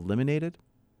mortgage eliminated.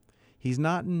 He's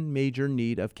not in major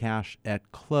need of cash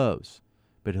at close,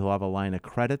 but he'll have a line of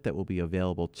credit that will be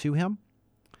available to him,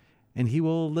 and he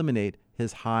will eliminate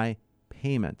his high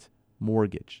payment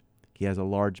mortgage. He has a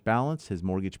large balance. His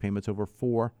mortgage payment's over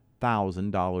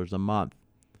 $4,000 a month.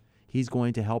 He's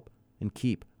going to help and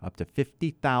keep up to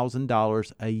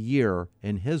 $50,000 a year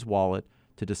in his wallet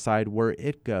to decide where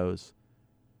it goes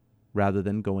rather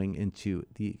than going into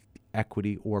the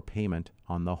equity or payment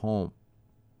on the home.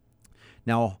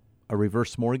 Now, a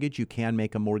reverse mortgage, you can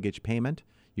make a mortgage payment.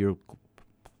 You're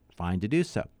fine to do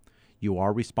so. You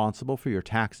are responsible for your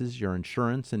taxes, your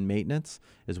insurance and maintenance,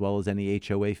 as well as any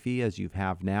HOA fee as you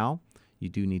have now. You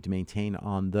do need to maintain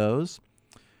on those.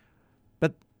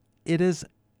 But it is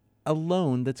a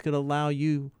loan that's going to allow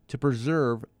you to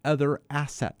preserve other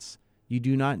assets. You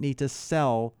do not need to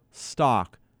sell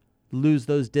stock, lose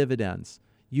those dividends,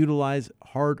 utilize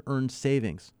hard-earned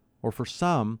savings. Or for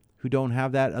some who don't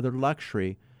have that other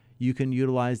luxury, you can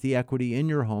utilize the equity in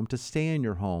your home to stay in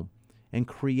your home and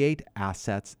create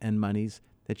assets and monies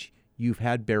that you've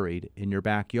had buried in your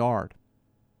backyard.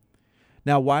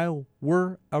 Now, while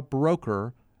we're a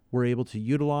broker, we're able to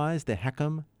utilize the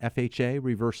HECM FHA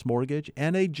reverse mortgage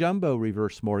and a jumbo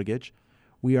reverse mortgage.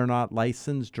 We are not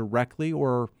licensed directly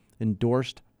or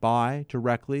endorsed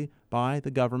directly by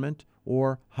the government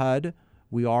or HUD.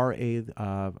 We are a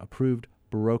approved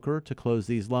broker to close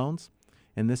these loans,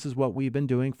 and this is what we've been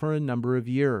doing for a number of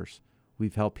years.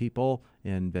 We've helped people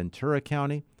in Ventura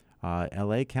County,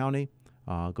 LA County,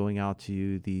 going out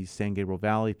to the San Gabriel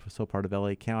Valley, so part of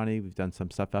LA County. We've done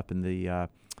some stuff up in the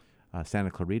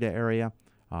Santa Clarita area,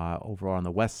 over on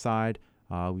the west side.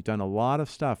 We've done a lot of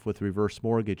stuff with reverse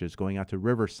mortgages, going out to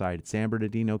Riverside, San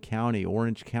Bernardino County,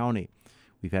 Orange County.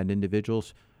 We've had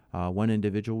individuals, one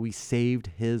individual, we saved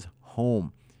his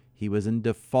home. He was in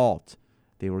default.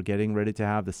 They were getting ready to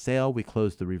have the sale. We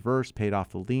closed the reverse, paid off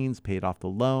the liens, paid off the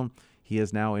loan. He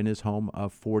is now in his home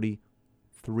of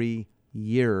 43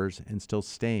 years and still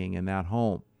staying in that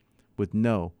home with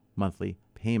no monthly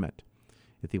payment.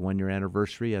 At the 1-year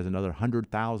anniversary, he has another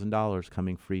 $100,000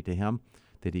 coming free to him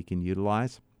that he can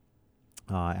utilize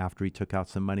after he took out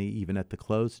some money even at the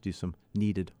close to do some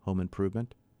needed home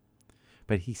improvement.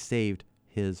 But he saved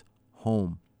his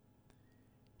home.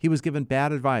 He was given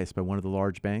bad advice by one of the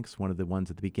large banks, one of the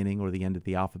ones at the beginning or the end of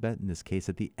the alphabet, in this case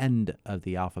at the end of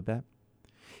the alphabet.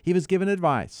 He was given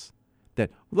advice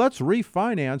that, let's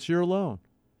refinance your loan.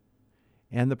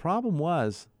 And the problem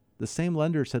was, the same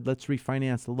lender said, let's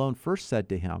refinance the loan, first said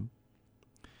to him,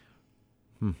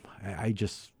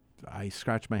 I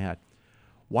scratched my head.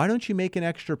 Why don't you make an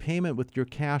extra payment with your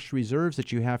cash reserves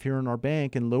that you have here in our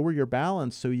bank and lower your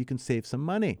balance so you can save some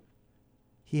money?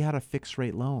 He had a fixed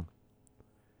rate loan.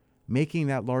 Making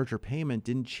that larger payment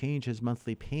didn't change his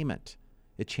monthly payment.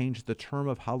 It changed the term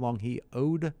of how long he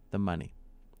owed the money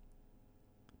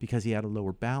because he had a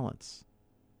lower balance.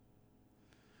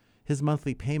 His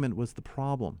monthly payment was the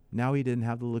problem. Now he didn't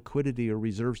have the liquidity or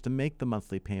reserves to make the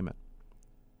monthly payment.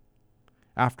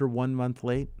 After 1 month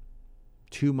late,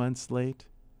 2 months late,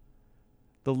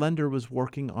 the lender was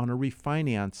working on a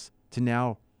refinance to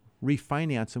now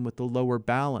refinance him with the lower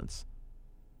balance.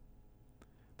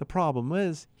 The problem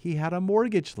is he had a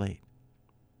mortgage late.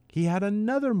 He had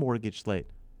another mortgage late.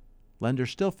 Lender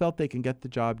still felt they can get the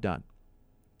job done.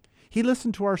 He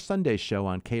listened to our Sunday show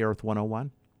on K-Earth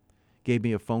 101, gave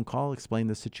me a phone call, explained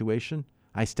the situation.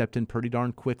 I stepped in pretty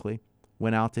darn quickly,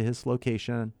 went out to his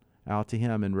location, out to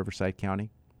him in Riverside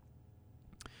County,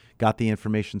 got the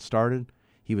information started.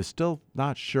 He was still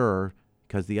not sure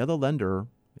because the other lender,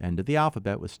 end of the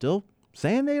alphabet, was still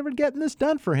saying they were getting this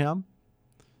done for him.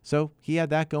 So he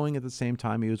had that going at the same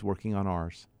time he was working on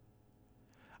ours.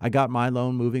 I got my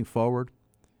loan moving forward.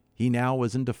 He now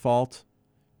was in default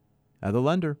The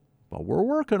lender, well, we're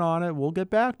working on it. We'll get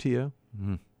back to you.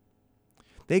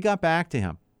 They got back to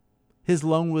him. His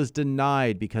loan was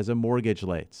denied because of mortgage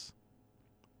lates.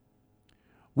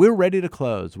 We're ready to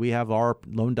close. We have our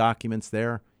loan documents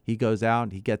there. He goes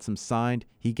out, he gets them signed,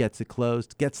 he gets it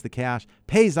closed, gets the cash,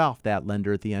 pays off that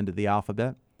lender at the end of the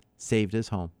alphabet, saved his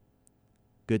home.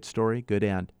 Good story, good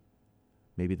end.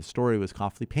 Maybe the story was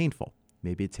awfully painful.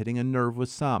 Maybe it's hitting a nerve with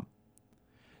some.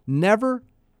 Never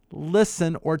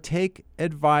listen or take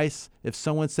advice if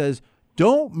someone says,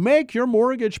 don't make your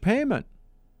mortgage payment.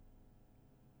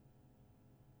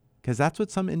 Because that's what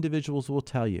some individuals will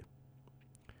tell you.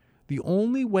 The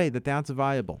only way that that's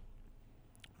viable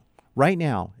right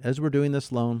now, as we're doing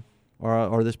this loan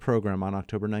or this program on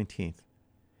October 19th,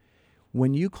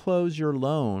 when you close your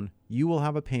loan, you will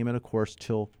have a payment, of course,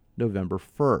 till November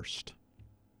 1st.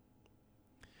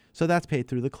 So that's paid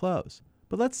through the close.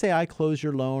 But let's say I close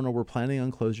your loan, or we're planning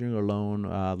on closing your loan,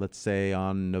 let's say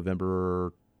on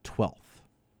November 12th.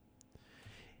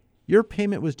 Your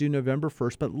payment was due November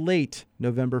 1st, but late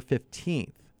November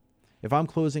 15th. If I'm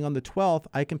closing on the 12th,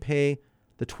 I can pay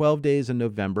the 12 days in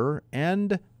November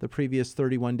and the previous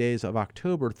 31 days of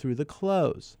October through the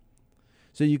close.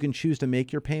 So you can choose to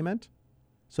make your payment.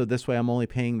 So this way I'm only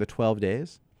paying the 12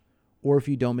 days. Or if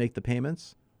you don't make the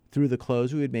payments, through the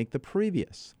close, we would make the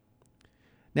previous.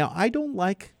 Now, I don't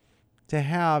like to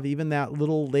have even that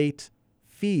little late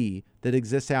fee that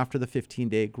exists after the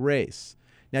 15-day grace.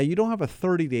 Now, you don't have a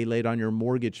 30-day late on your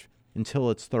mortgage until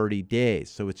it's 30 days.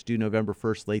 So it's due November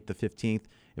 1st, late the 15th.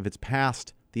 If it's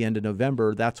past the end of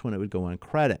November, that's when it would go on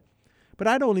credit. But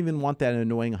I don't even want that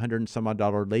annoying $100 and some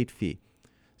odd late fee.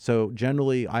 So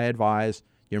generally, I advise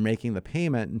you're making the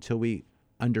payment until we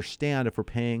understand if we're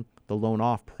paying the loan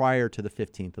off prior to the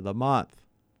 15th of the month.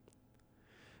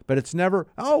 But it's never,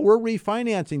 oh, we're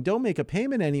refinancing. Don't make a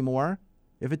payment anymore.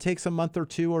 If it takes a month or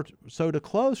two or so to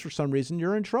close for some reason,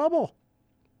 you're in trouble.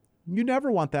 You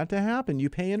never want that to happen. You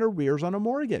pay in arrears on a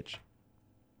mortgage.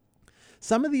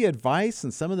 Some of the advice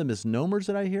and some of the misnomers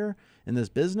that I hear in this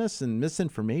business and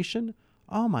misinformation,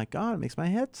 oh my God, it makes my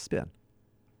head spin.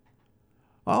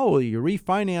 Oh, well, you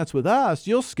refinance with us,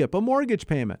 you'll skip a mortgage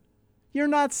payment. You're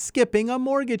not skipping a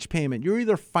mortgage payment. You're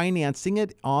either financing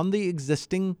it on the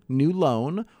existing new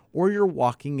loan or you're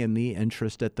walking in the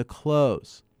interest at the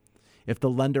close. If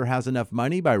the lender has enough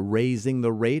money by raising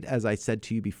the rate, as I said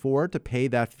to you before, to pay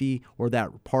that fee or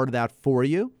that part of that for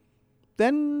you,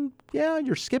 then yeah,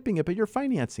 you're skipping it, but you're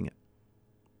financing it.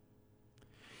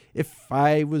 If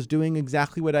I was doing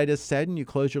exactly what I just said and you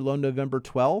close your loan November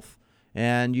 12th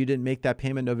and you didn't make that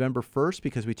payment November 1st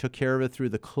because we took care of it through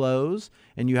the close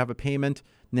and you have a payment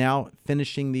now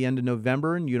finishing the end of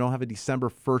November and you don't have a December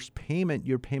 1st payment,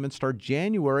 your payments start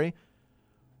January,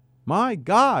 my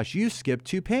gosh, you skipped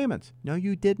 2 payments. No,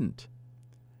 you didn't.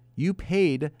 You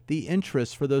paid the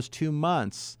interest for those 2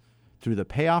 months through the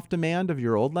payoff demand of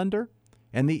your old lender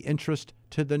and the interest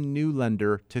to the new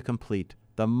lender to complete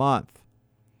the month.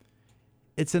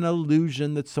 It's an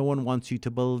illusion that someone wants you to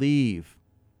believe.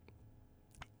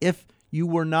 If you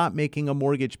were not making a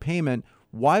mortgage payment,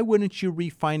 why wouldn't you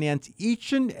refinance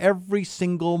each and every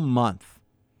single month?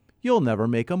 You'll never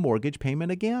make a mortgage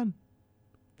payment again.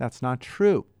 That's not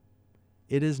true.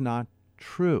 It is not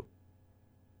true.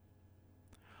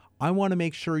 I want to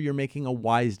make sure you're making a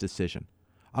wise decision.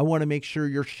 I want to make sure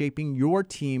you're shaping your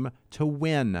team to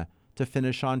win, to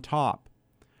finish on top.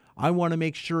 I want to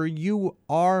make sure you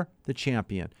are the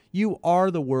champion. You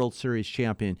are the World Series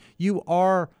champion. You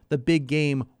are the big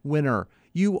game winner.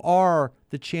 You are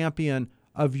the champion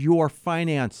of your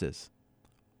finances.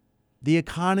 The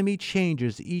economy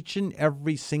changes each and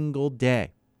every single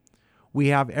day. We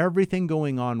have everything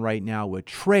going on right now with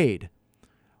trade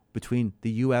between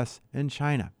the U.S. and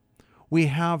China. We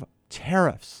have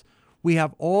tariffs. We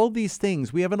have all these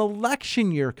things. We have an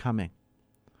election year coming.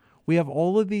 We have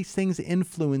all of these things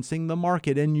influencing the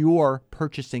market and your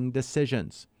purchasing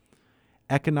decisions.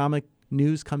 Economic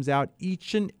news comes out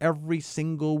each and every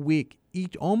single week,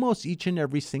 almost each and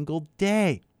every single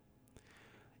day.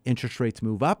 Interest rates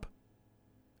move up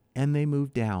and they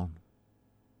move down.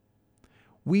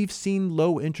 We've seen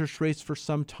low interest rates for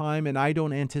some time, and I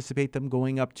don't anticipate them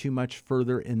going up too much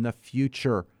further in the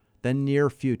future, the near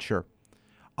future.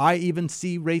 I even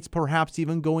see rates perhaps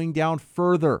even going down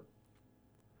further.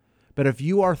 But if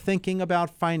you are thinking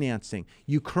about financing,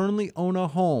 you currently own a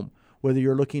home, whether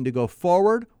you're looking to go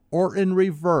forward or in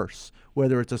reverse,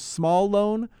 whether it's a small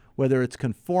loan, whether it's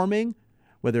conforming,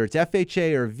 whether it's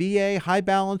FHA or VA, high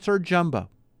balance or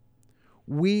jumbo,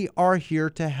 we are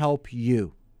here to help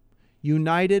you.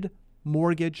 United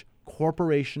Mortgage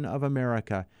Corporation of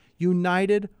America,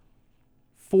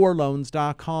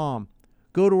 UnitedForLoans.com.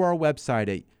 go to our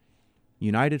website at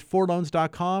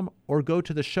UnitedForLoans.com or go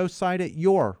to the show site at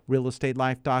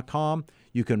YourRealEstateLife.com.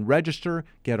 You can register,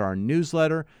 get our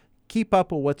newsletter, keep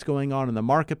up with what's going on in the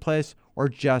marketplace, or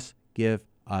just give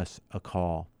us a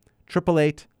call.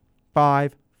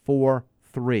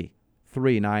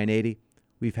 888-543-3980.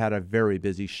 We've had a very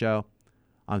busy show.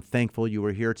 I'm thankful you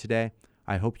were here today.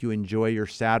 I hope you enjoy your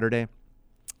Saturday.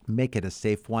 Make it a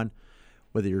safe one,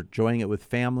 whether you're enjoying it with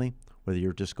family, whether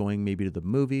you're just going maybe to the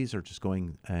movies or just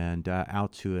going and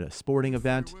out to a sporting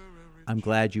event. I'm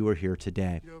glad you were here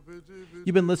today.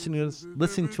 You've been listening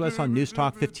to us on News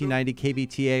Talk 1590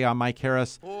 KVTA. I'm Mike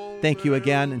Harris. Thank you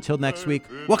again. Until next week,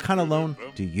 what kind of loan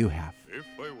do you have? If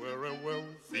I were a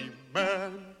wealthy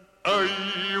man,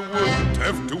 I wouldn't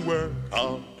have to work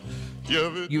hard.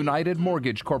 United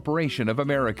Mortgage Corporation of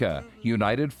America,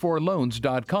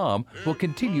 UnitedForLoans.com, will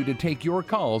continue to take your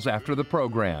calls after the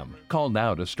program. Call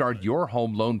now to start your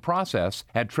home loan process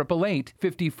at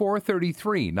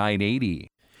 888-5433-980.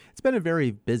 It's been a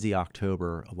very busy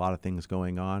October, a lot of things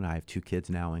going on. I have 2 kids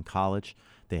now in college.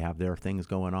 They have their things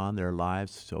going on, their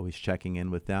lives, so always checking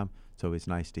in with them. It's always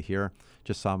nice to hear.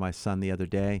 Just saw my son the other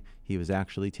day. He was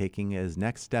actually taking his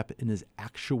next step in his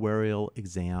actuarial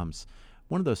exams.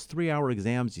 One of those 3-hour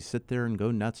exams, you sit there and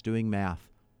go nuts doing math.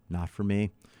 Not for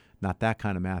me. Not that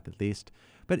kind of math, at least.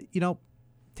 But,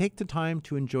 take the time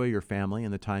to enjoy your family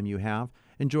and the time you have.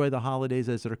 Enjoy the holidays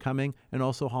as they're coming, and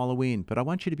also Halloween. But I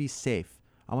want you to be safe.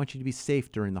 I want you to be safe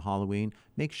during the Halloween.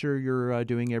 Make sure you're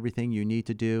doing everything you need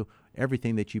to do,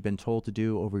 everything that you've been told to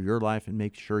do over your life, and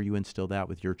make sure you instill that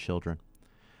with your children.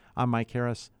 I'm Mike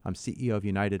Harris. I'm CEO of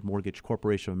United Mortgage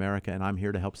Corporation of America, and I'm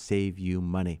here to help save you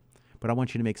money. But I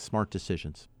want you to make smart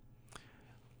decisions.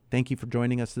 Thank you for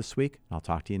joining us this week. I'll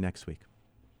talk to you next week.